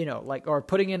 or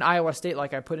putting in Iowa State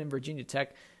like I put in Virginia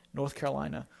Tech. North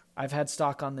Carolina, I've had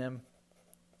stock on them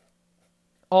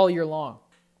all year long.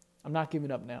 I'm not giving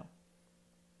up now.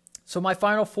 So my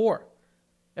Final Four,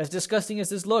 as disgusting as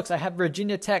this looks, I have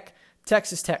Virginia Tech,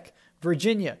 Texas Tech,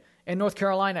 Virginia, and North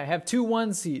Carolina. I have 2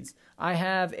 1 seeds. I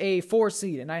have a 4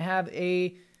 seed, and I have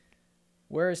a,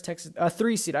 where is Texas? A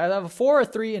 3 seed. I have a 4, a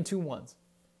 3, and 2 1s.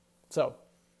 So,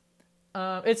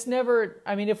 it's never,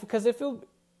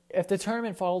 if the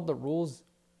tournament followed the rules,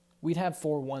 we'd have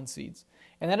 4 1 seeds.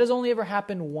 And that has only ever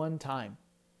happened one time.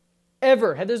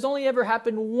 Ever. There's only ever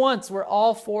happened once where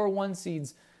all 4 1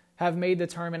 seeds have made the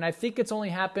tournament. I think it's only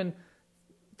happened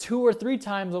 2 or 3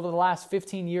 times over the last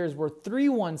 15 years where 3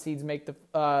 1 seeds make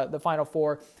the Final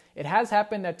Four. It has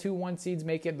happened that 2 1 seeds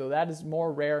make it, though that is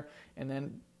more rare. And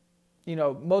then,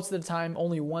 most of the time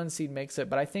only 1 seed makes it.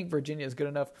 But I think Virginia is good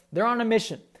enough. They're on a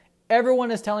mission. Everyone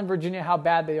is telling Virginia how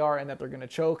bad they are and that they're going to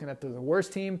choke and that they're the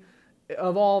worst team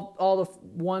of all the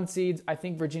 1 seeds. I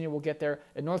think Virginia will get there.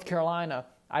 In North Carolina,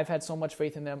 I've had so much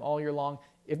faith in them all year long.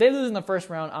 If they lose in the first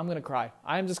round, I'm going to cry.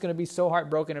 I'm just going to be so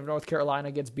heartbroken if North Carolina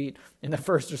gets beat in the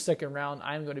first or second round.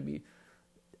 I'm going to be,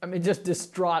 just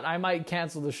distraught. I might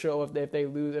cancel the show if they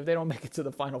lose. If they don't make it to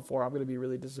the Final Four, I'm going to be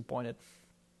really disappointed.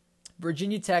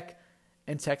 Virginia Tech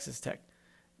and Texas Tech.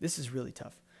 This is really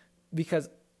tough because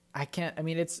I can't,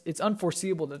 it's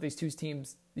unforeseeable that these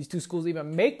two schools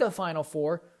even make the Final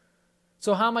Four.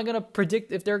 So how am I going to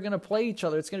predict if they're going to play each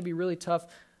other? It's going to be really tough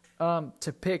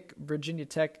to pick Virginia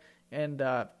Tech and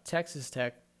Texas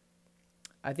Tech.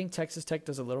 I think Texas Tech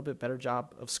does a little bit better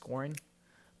job of scoring.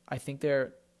 I think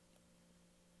they're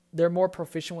more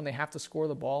proficient when they have to score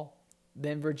the ball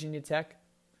than Virginia Tech.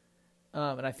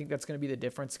 And I think that's going to be the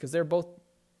difference because they're both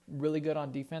really good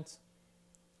on defense.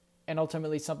 And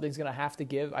ultimately something's going to have to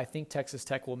give. I think Texas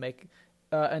Tech will make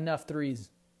enough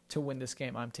threes to win this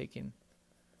game. I'm taking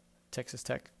Texas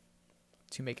Tech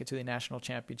to make it to the national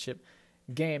championship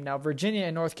game. Now, Virginia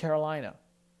and North Carolina.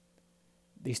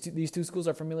 These two schools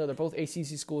are familiar. They're both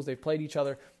ACC schools. They've played each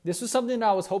other. This was something that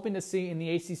I was hoping to see in the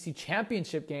ACC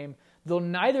championship game, though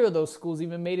neither of those schools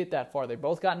even made it that far. They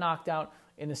both got knocked out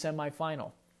in the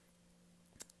semifinal.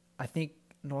 I think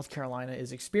North Carolina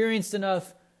is experienced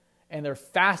enough and they're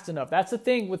fast enough. That's the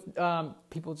thing with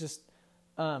people just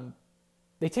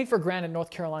they take for granted North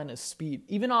Carolina's speed.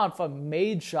 Even off of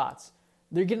made shots,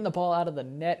 they're getting the ball out of the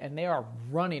net and they are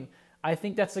running. I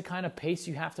think that's the kind of pace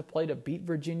you have to play to beat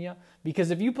Virginia. Because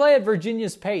if you play at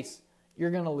Virginia's pace, you're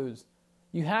going to lose.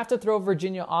 You have to throw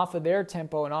Virginia off of their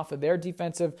tempo and off of their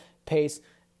defensive pace.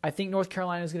 I think North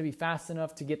Carolina is going to be fast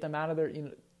enough to get them out of their,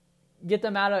 get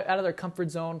them out of their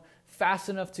comfort zone, fast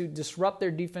enough to disrupt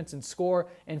their defense and score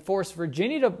and force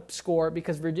Virginia to score,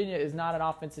 because Virginia is not an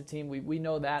offensive team. We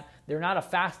know that. They're not a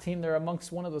fast team. They're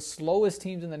amongst one of the slowest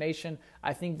teams in the nation.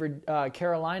 I think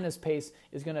Carolina's pace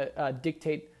is going to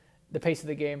dictate the pace of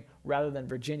the game rather than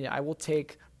Virginia. I will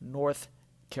take North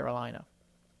Carolina.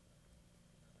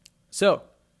 So,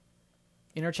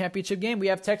 in our championship game, we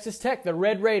have Texas Tech, the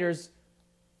Red Raiders,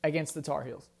 against the Tar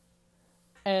Heels.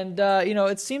 And,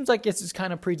 it seems like it's just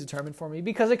kind of predetermined for me,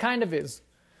 because it kind of is.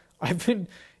 I've been,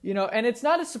 and it's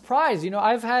not a surprise.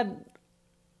 I've had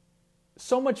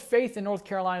so much faith in North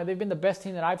Carolina. They've been the best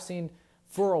team that I've seen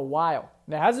for a while.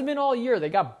 Now, it hasn't been all year. They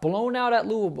got blown out at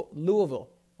Louisville,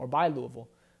 or by Louisville.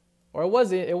 Or it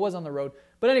was on the road.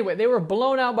 But anyway, they were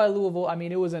blown out by Louisville. I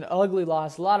mean, it was an ugly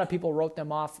loss. A lot of people wrote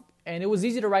them off. And it was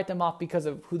easy to write them off because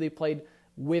of who they played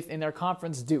with in their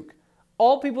conference, Duke.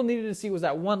 All people needed to see was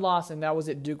that one loss, and that was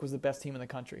it. Duke was the best team in the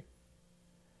country.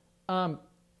 But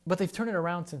they've turned it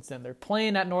around since then. They're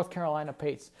playing at North Carolina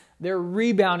pace. They're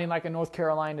rebounding like a North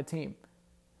Carolina team.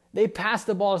 They pass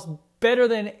the balls better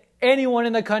than anyone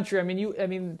in the country. I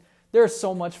mean, they're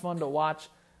so much fun to watch.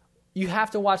 You have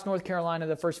to watch North Carolina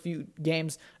the first few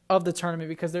games of the tournament,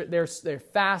 because they're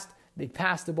fast. They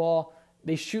pass the ball.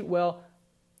 They shoot well.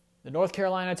 The North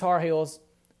Carolina Tar Heels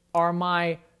are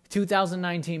my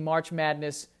 2019 March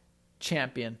Madness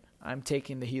champion. I'm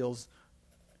taking the Heels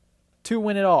to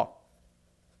win it all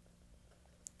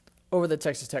over the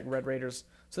Texas Tech Red Raiders.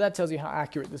 So that tells you how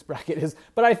accurate this bracket is.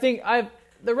 But I think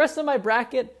the rest of my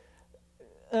bracket,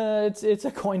 it's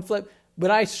a coin flip.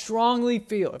 But I strongly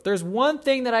feel, if there's one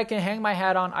thing that I can hang my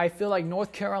hat on, I feel like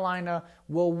North Carolina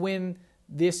will win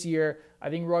this year. I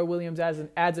think Roy Williams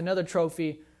adds another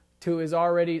trophy to his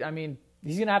already, he's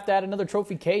going to have to add another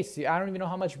trophy case. I don't even know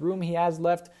how much room he has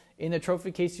left in the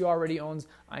trophy case he already owns.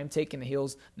 I'm taking the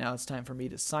Heels. Now it's time for me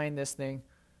to sign this thing.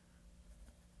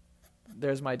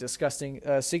 There's my disgusting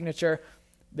signature.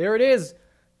 There it is.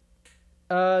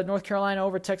 North Carolina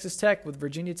over Texas Tech, with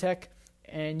Virginia Tech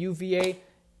and UVA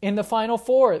in the Final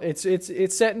Four.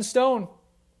 It's set in stone.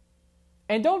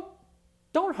 And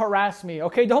don't harass me,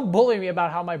 okay? Don't bully me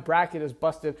about how my bracket is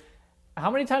busted. How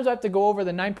many times do I have to go over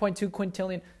the 9.2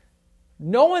 quintillion?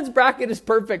 No one's bracket is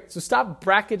perfect, so stop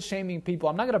bracket shaming people.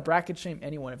 I'm not going to bracket shame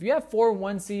anyone. If you have 4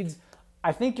 1 seeds,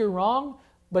 I think you're wrong,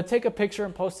 but take a picture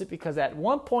and post it, because at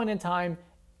one point in time,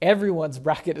 everyone's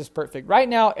bracket is perfect. Right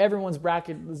now, everyone's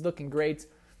bracket is looking great.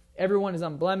 Everyone is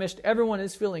unblemished. Everyone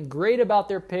is feeling great about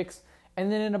their picks.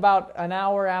 And then in about an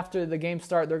hour after the game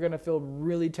start, they're going to feel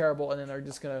really terrible, and then they're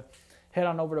just going to head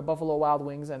on over to Buffalo Wild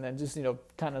Wings and then just,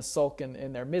 kind of sulk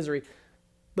in their misery.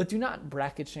 But do not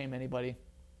bracket shame anybody,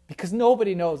 because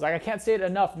nobody knows. Like, I can't say it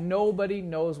enough. Nobody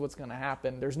knows what's going to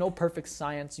happen. There's no perfect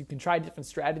science. You can try different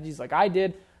strategies like I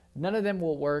did. None of them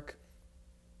will work.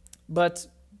 But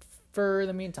for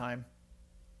the meantime,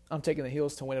 I'm taking the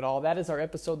Heels to win it all. That is our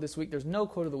episode this week. There's no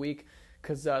quote of the week,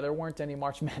 because there weren't any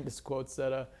March Madness quotes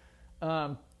that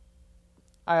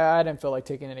I didn't feel like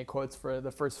taking any quotes for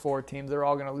the first 4 teams. They're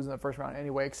all going to lose in the first round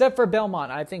anyway, except for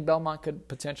Belmont. I think Belmont could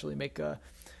potentially make a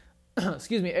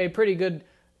pretty good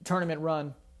tournament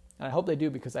run. And I hope they do,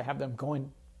 because I have them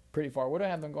going pretty far. What do I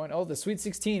have them going? Oh, the Sweet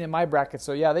 16 in my bracket.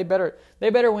 So yeah, they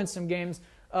better win some games.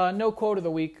 No quote of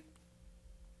the week.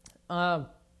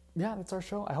 Yeah, that's our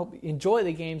show. I hope you enjoy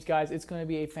the games, guys. It's going to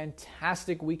be a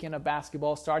fantastic weekend of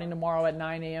basketball, starting tomorrow at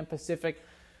 9 a.m. Pacific,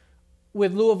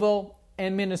 with Louisville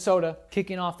and Minnesota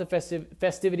kicking off the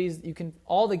festivities.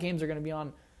 All the games are going to be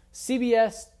on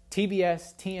CBS,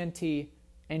 TBS, TNT,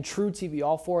 and True TV.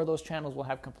 All 4 of those channels will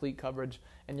have complete coverage,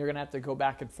 and you're going to have to go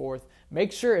back and forth.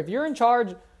 Make sure, if you're in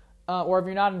charge, or if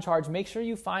you're not in charge, make sure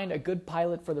you find a good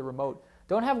pilot for the remote.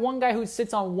 Don't have one guy who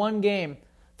sits on one game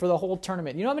for the whole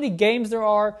tournament. You know how many games there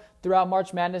are throughout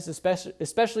March Madness,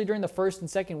 especially during the first and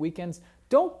second weekends?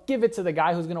 Don't give it to the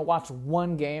guy who's going to watch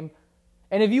one game.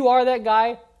 And if you are that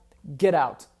guy, get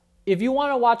out. If you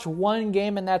want to watch one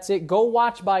game and that's it, go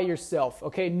watch by yourself,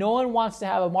 okay? No one wants to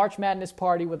have a March Madness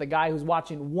party with a guy who's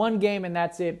watching one game and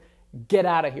that's it. Get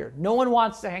out of here. No one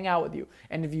wants to hang out with you.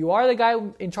 And if you are the guy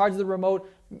in charge of the remote,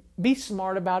 be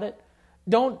smart about it.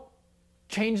 Don't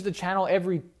change the channel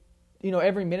every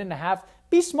minute and a half.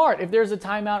 Be smart. If there's a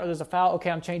timeout or there's a foul, okay,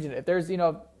 I'm changing it. If there's,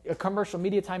 a commercial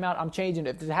media timeout, I'm changing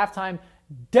it. If there's a halftime,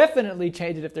 definitely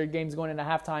change it if their game's going into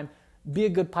halftime. Be a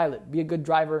good pilot. Be a good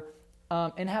driver.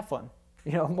 And have fun,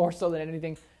 more so than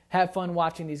anything. Have fun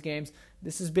watching these games.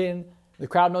 This has been the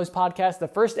Crowd Noise Podcast, the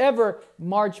first ever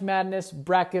March Madness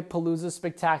Bracket Palooza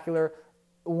Spectacular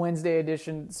Wednesday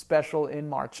edition special in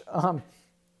March.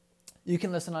 You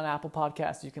can listen on Apple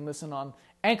Podcasts. You can listen on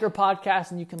Anchor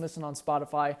Podcasts, and you can listen on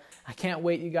Spotify. I can't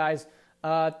wait, you guys.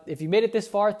 If you made it this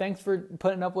far, thanks for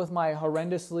putting up with my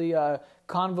horrendously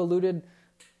convoluted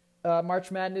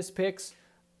March Madness picks.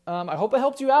 I hope it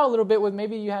helped you out a little bit with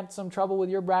maybe you had some trouble with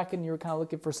your bracket and you were kind of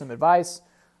looking for some advice.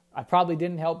 I probably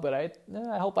didn't help, but I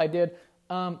hope I did.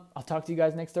 I'll talk to you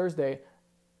guys next Thursday.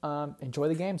 Enjoy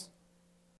the games.